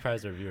 Gotta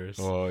surprise our viewers.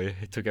 Oh,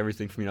 it took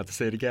everything for me not to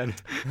say it again.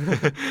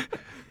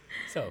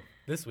 So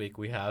this week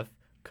we have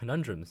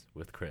conundrums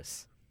with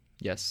Chris.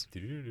 Yes.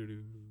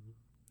 Doo-doo-doo-doo.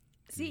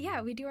 See,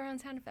 yeah, we do our own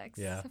sound effects.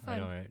 Yeah, so I fun.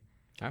 know, right?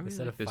 I really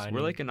Instead like of this. We're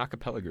finding- like an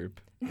acapella group.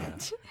 Yeah.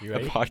 You A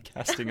ready?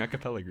 podcasting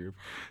acapella group.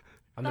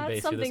 I'm the That's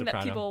bass. You're the something that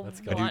soprano. people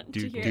Let's go. want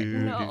to hear.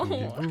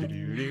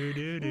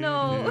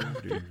 No.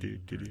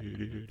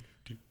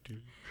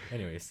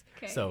 Anyways,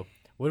 Okay. so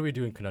what are we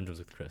doing conundrums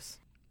with Chris?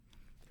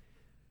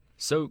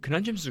 So,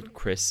 Conundrums with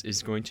Chris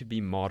is going to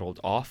be modeled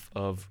off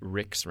of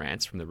Rick's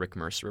Rants from the Rick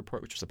Mercer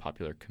Report, which was a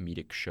popular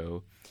comedic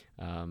show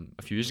a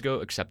few years ago,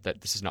 except that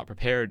this is not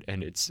prepared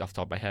and it's off the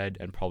top of my head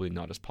and probably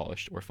not as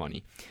polished or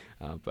funny.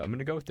 But I'm going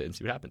to go with it and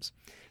see what happens.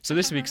 So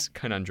this week's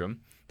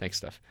conundrum, thanks,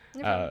 Steph.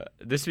 No problem.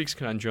 This week's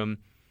conundrum,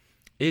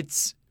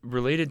 it's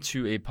related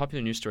to a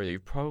popular news story that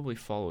you've probably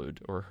followed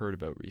or heard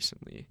about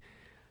recently.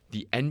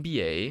 The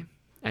NBA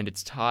and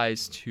its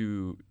ties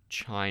to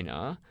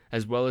China,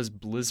 as well as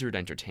Blizzard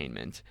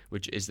Entertainment,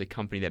 which is the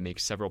company that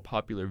makes several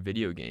popular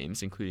video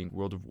games, including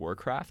World of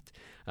Warcraft,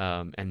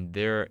 and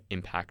their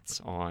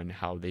impacts on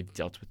how they've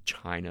dealt with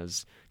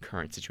China's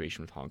current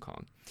situation with Hong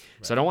Kong.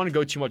 Right. So I don't want to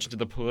go too much into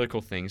the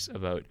political things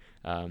about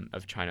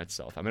of China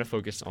itself. I'm going to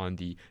focus on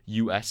the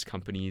U.S.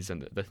 companies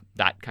and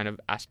that kind of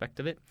aspect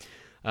of it.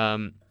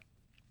 And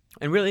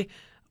really,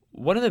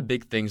 one of the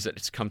big things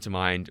that's come to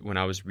mind when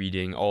I was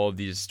reading all of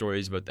these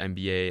stories about the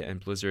NBA and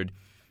Blizzard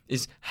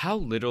is how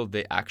little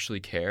they actually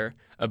care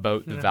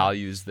about the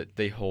values that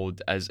they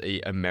hold as a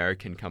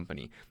American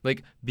company.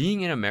 Like,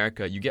 being in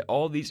America, you get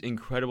all these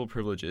incredible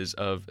privileges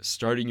of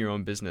starting your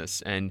own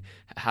business and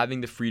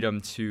having the freedom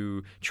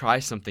to try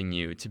something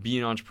new, to be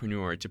an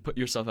entrepreneur, to put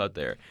yourself out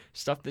there,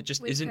 stuff that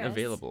just isn't Chris,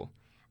 available.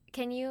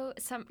 Can you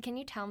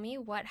tell me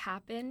what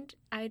happened?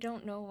 I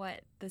don't know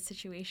what the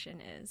situation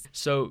is.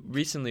 So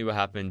recently what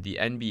happened, the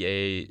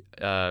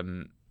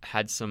NBA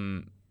had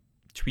some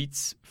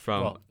tweets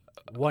from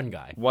one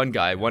guy, one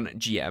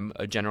GM,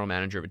 a general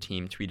manager of a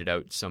team, tweeted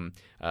out some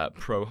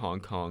pro-Hong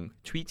Kong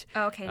tweet.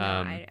 Oh, okay, no,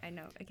 I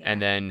know. Okay. And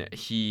then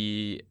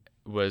he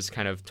was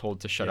kind of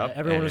told to shut up.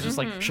 Everyone was just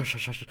like,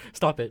 shush,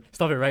 stop it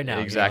right now.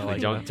 Exactly,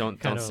 you know, like,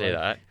 don't say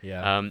that.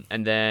 Yeah.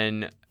 And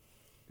then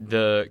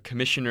the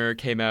commissioner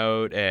came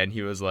out and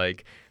he was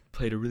like,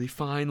 played a really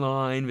fine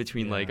line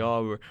between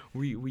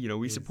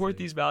we support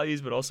these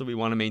values, but also we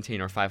want to maintain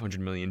our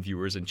 500 million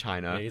viewers in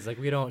China. Yeah, he's like,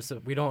 we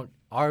don't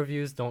our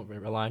views don't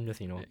align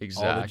with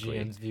exactly all the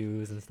GM's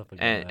views and stuff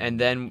like that. And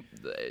then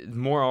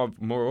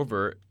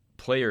moreover,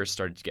 players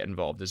started to get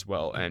involved as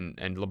well. And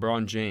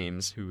LeBron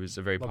James, who is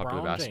a very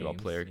popular basketball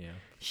player,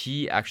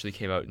 he actually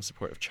came out in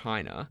support of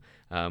China,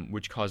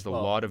 which caused a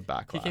lot of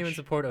backlash. He came in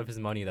support of his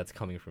money that's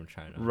coming from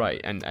China.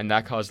 Right, and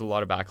that caused a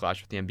lot of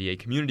backlash with the NBA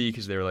community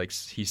because they were like,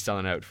 he's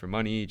selling out for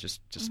money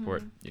just to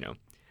support,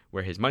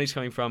 where his money's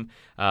coming from.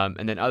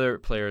 And then other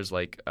players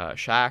like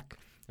Shaq,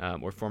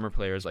 or former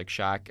players like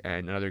Shaq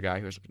and another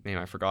guy whose name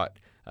I forgot,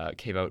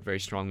 came out very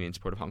strongly in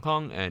support of Hong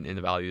Kong and in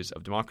the values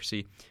of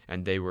democracy,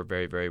 and they were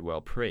very, very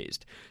well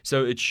praised.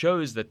 So it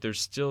shows that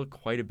there's still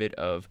quite a bit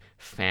of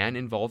fan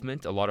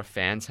involvement. A lot of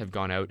fans have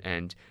gone out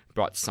and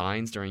brought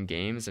signs during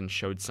games and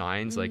showed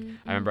signs. Like,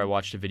 I remember I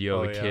watched a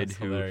video of a kid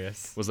who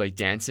was like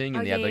dancing,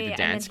 and they had like the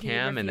dance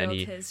cam, and then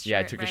he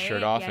took his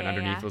shirt off, and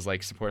underneath was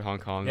like support Hong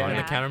Kong. And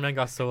the cameraman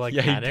got so like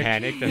he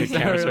panicked, and the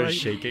camera started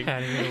shaking.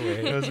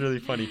 It was really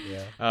funny.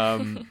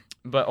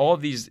 But all of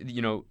these,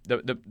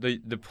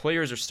 the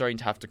players are starting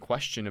to have to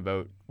question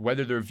about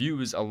whether their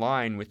views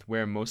align with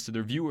where most of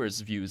their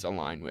viewers' views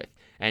align with.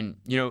 And,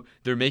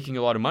 they're making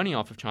a lot of money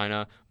off of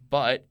China,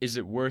 but is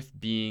it worth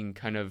being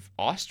kind of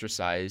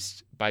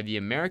ostracized by the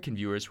American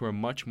viewers who are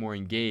much more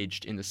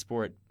engaged in the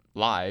sport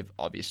live,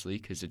 obviously,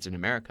 because it's in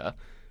America?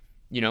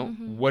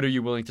 What are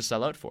you willing to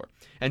sell out for?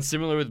 And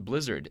similar with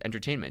Blizzard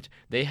Entertainment.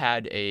 They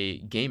had a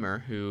gamer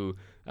who,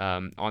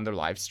 on their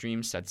live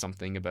stream, said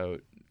something about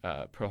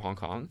pro Hong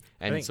Kong,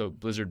 and so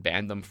Blizzard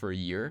banned them for a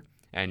year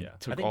and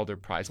took all their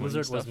prize money.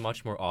 Blizzard was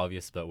much more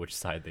obvious about which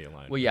side they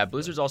aligned. Well, yeah,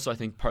 Blizzard's also I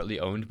think partly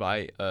owned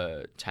by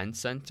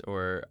Tencent,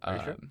 or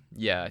I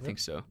think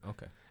so.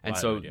 Okay. And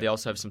so they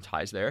also have some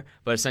ties there.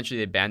 But essentially,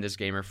 they banned this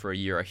gamer for a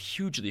year, a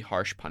hugely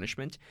harsh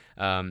punishment.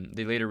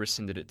 They later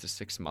rescinded it to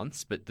 6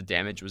 months, but the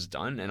damage was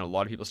done, and a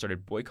lot of people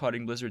started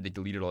boycotting Blizzard. They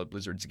deleted all of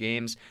Blizzard's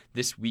games.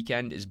 This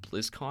weekend is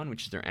BlizzCon,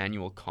 which is their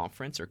annual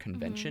conference or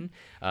convention,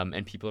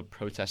 and people are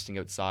protesting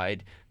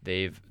outside.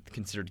 They've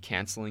considered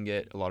canceling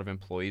it. A lot of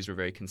employees were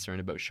very concerned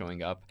about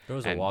showing up. There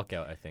was a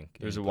walkout, I think.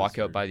 There was a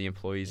walkout by the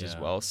employees as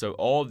well. So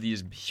all of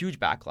these huge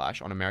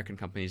backlash on American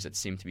companies that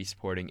seem to be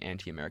supporting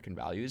anti-American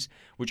values,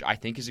 which I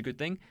think is a good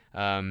thing,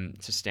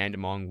 to stand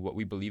among what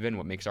we believe in,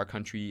 what makes our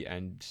country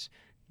and,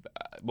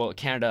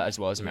 Canada as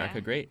well as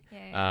America great.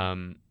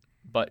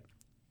 But,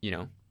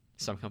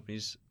 some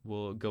companies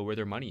will go where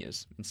their money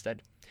is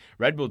instead.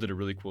 Red Bull did a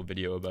really cool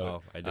video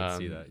about I did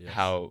see that,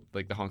 how,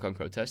 like, the Hong Kong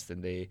protests,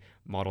 and they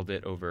modeled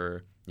it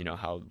over,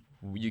 how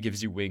it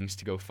gives you wings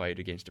to go fight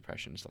against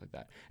depression and stuff like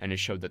that. And it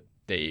showed that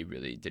they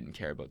really didn't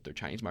care about their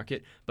Chinese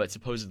market. But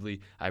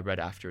supposedly, I read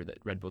after that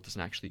Red Bull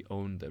doesn't actually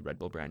own the Red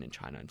Bull brand in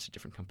China. It's a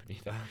different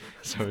company.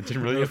 So it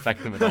didn't really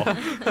affect them at all.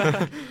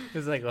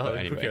 It's like,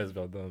 who cares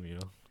about them,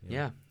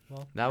 Yeah.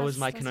 Well, that was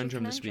my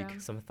conundrum this week.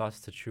 Some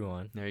thoughts to chew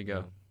on. There you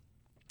go.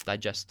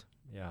 Digest.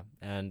 Yeah.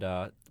 And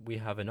we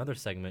have another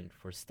segment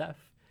for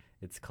Steph.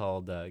 It's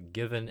called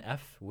Give an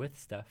F with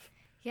Steph.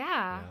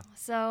 Yeah.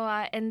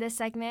 So in this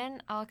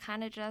segment, I'll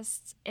kind of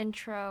just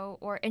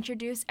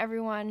introduce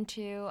everyone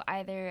to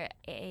either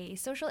a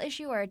social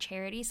issue or a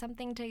charity,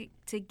 something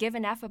to give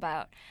an F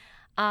about.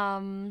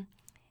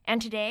 And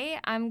today,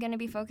 I'm going to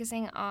be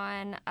focusing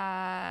on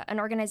an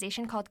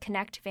organization called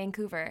Connect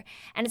Vancouver.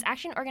 And it's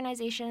actually an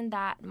organization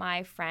that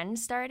my friend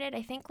started,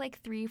 I think,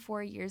 like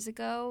 3-4 years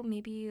ago,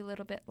 maybe a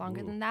little bit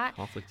longer than that.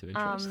 Conflict of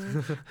interest.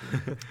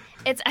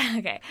 It's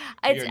okay.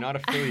 You're not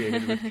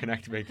affiliated with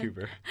Connect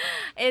Vancouver.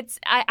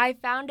 I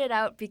found it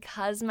out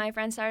because my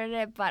friend started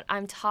it, but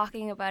I'm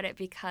talking about it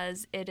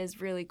because it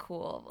is really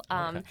cool.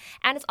 And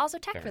it's also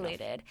tech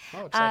related.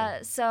 Oh,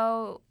 exciting.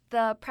 So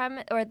the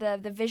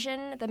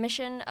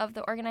mission of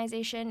the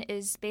organization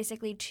is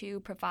basically to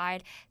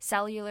provide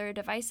cellular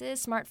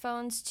devices,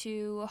 smartphones,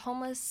 to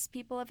homeless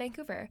people of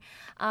Vancouver.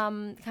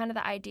 Kind of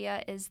the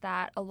idea is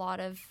that a lot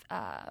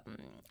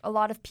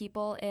of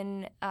people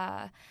in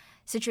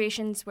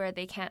situations where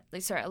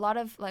a lot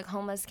of like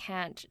homeless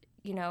can't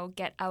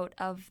get out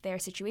of their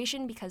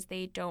situation because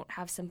they don't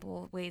have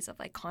simple ways of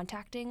like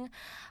contacting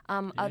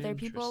other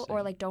people,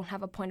 or like don't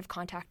have a point of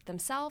contact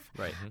themselves.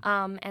 Right.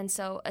 And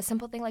so a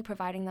simple thing like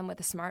providing them with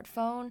a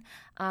smartphone,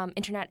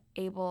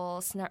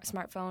 internet-able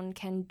smartphone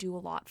can do a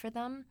lot for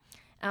them.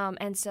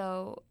 And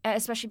so,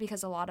 especially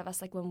because a lot of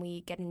us, like when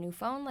we get a new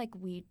phone, like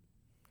we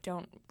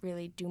don't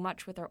really do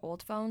much with our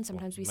old phone.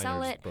 Sometimes we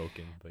sell it.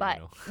 Broken, but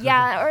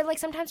yeah, or like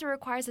sometimes it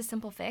requires a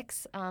simple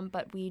fix,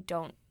 but we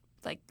don't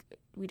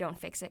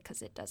fix it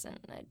because it doesn't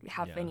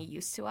have any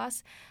use to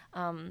us.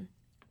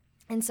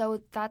 And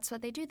so that's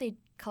what they do. They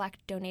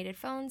collect donated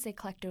phones, they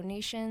collect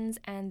donations,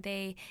 and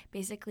they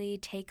basically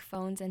take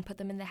phones and put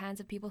them in the hands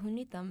of people who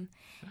need them.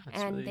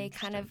 And really they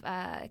kind of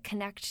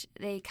connect.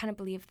 They kind of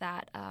believe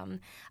that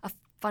a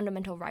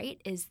fundamental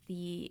right is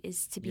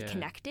to be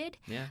connected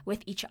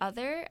with each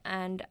other.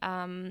 And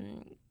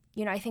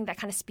I think that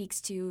kind of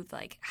speaks to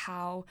like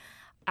how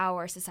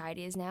our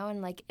society is now,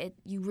 and like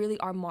you really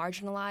are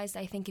marginalized,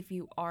 I think, if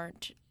you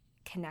aren't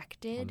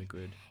connected on the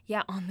grid.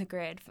 On the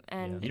grid.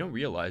 And you don't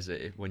realize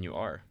it when you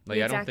are. Like,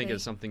 exactly. I don't think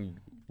it's something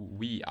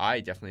I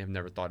definitely have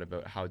never thought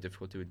about how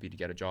difficult it would be to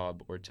get a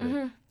job or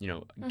to,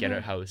 get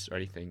a house or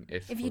anything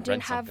if you or didn't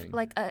rent have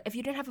something. if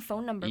you didn't have a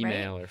phone number,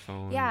 Email right? or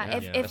phone. Yeah,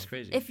 that's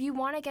crazy. if you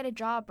want to get a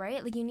job,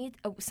 right, like you need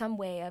some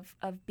way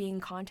of being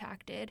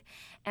contacted,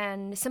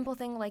 and a simple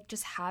thing like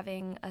just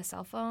having a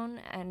cell phone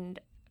and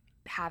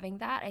having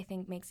that, I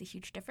think, makes a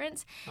huge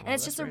difference. And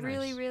it's just a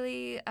really,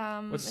 really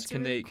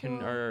can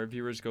our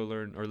viewers go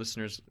learn, or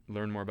listeners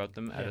learn more about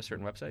them at a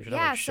certain website?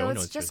 Yeah, so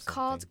it's just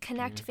called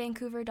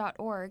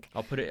connectvancouver.org.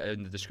 I'll put it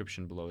in the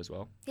description below as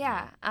well.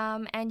 Yeah,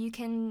 and you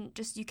can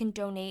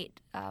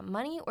donate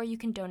money, or you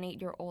can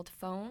donate your old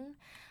phone.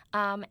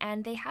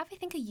 And they have, I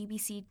think, a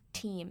UBC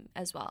team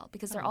as well,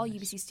 because they're all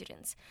UBC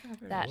students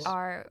that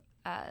are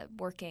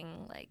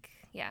working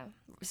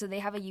so they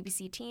have a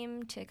UBC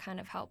team to kind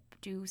of help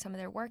do some of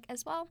their work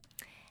as well.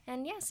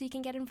 And so you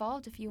can get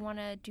involved if you want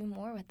to do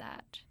more with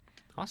that.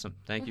 Awesome.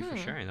 Thank you for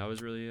sharing. That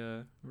was really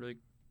really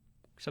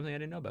something I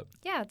didn't know about.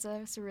 Yeah, it's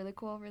a really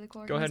cool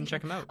Go ahead and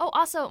check him out. Oh,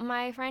 also,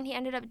 my friend, he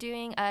ended up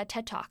doing a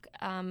TED Talk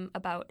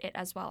about it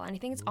as well, and I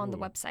think it's on the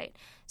website.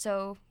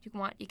 So if you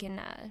want, you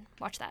can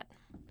watch that.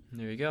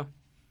 There you go.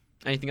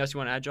 Anything else you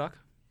want to add, Jock?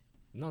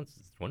 No, it's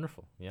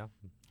wonderful. Yeah,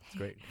 it's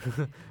great.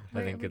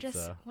 I think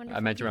it's. I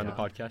meant around the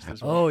podcast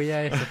as well. Oh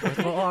yeah,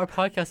 well, our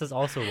podcast is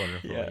also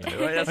wonderful. Yeah,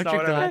 that's not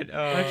what I meant.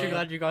 Aren't you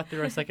glad you got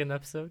through our second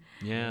episode?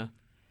 Yeah,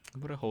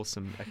 what a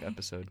wholesome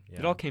episode. Yeah.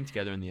 It all came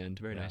together in the end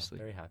very nicely.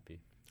 Very happy.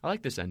 I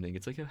like this ending.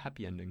 It's like a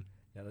happy ending.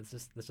 Yeah, let's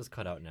just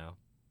cut out now.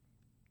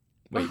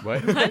 Wait,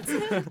 what?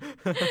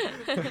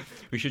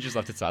 We should just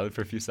left it silent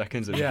for a few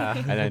seconds. And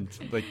then,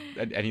 like,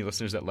 any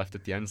listeners that left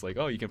at the end is like,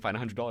 oh, you can find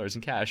 $100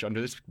 in cash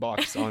under this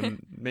box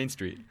on Main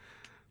Street.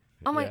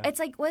 Oh my! It's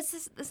like, what's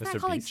this? Isn't that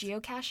called like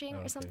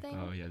geocaching or something?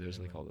 Oh yeah, there's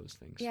like all those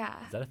things. Yeah.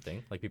 Is that a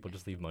thing? Like people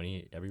just leave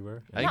money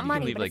everywhere? Not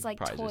money, but it's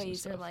like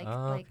toys or like.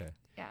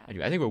 Yeah.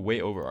 Anyway, I think we're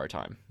way over our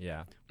time.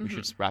 Yeah. We should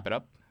just wrap it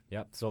up.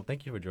 Yeah. So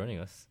thank you for joining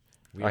us.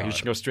 All right, you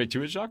should go straight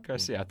to it, Jacques? I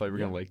see. I thought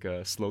we were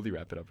gonna slowly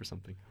wrap it up or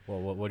something.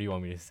 Well, what do you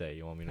want me to say?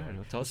 You want me to? I don't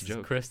know. Tell us a joke.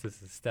 This is Chris.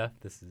 This is Steph.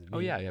 This is me. Oh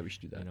yeah, we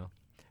should do that.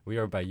 We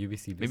are by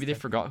UBC. Maybe they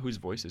forgot whose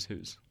voice is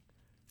whose.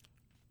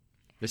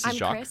 This is I'm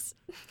Jacques. Chris.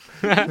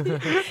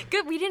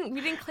 Good. We didn't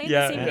claim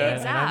the same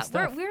names.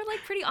 We're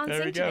like pretty on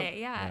sync today.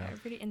 Yeah, we're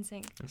pretty in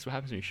sync. That's what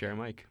happens when you share a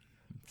mic.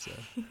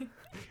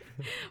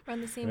 We're on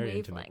the same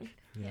wavelength.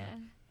 Yeah.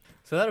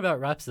 So that about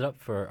wraps it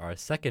up for our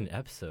second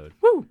episode.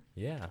 Woo!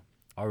 Yeah.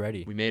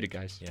 Already. We made it,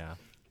 guys. Yeah.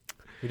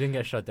 We didn't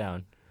get shut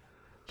down.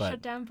 But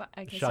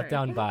shut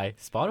down by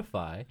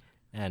Spotify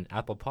and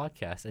Apple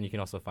Podcasts, and you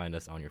can also find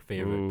us on your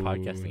favorite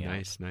podcasting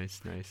app. Nice.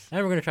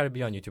 And we're going to try to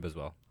be on YouTube as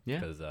well. Yeah.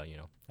 Because,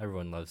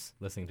 everyone loves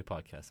listening to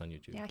podcasts on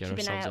YouTube. Yeah, keep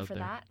an eye out for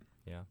that.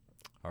 Yeah.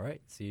 All right.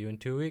 See you in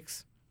 2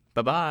 weeks.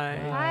 Bye-bye.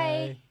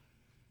 Bye.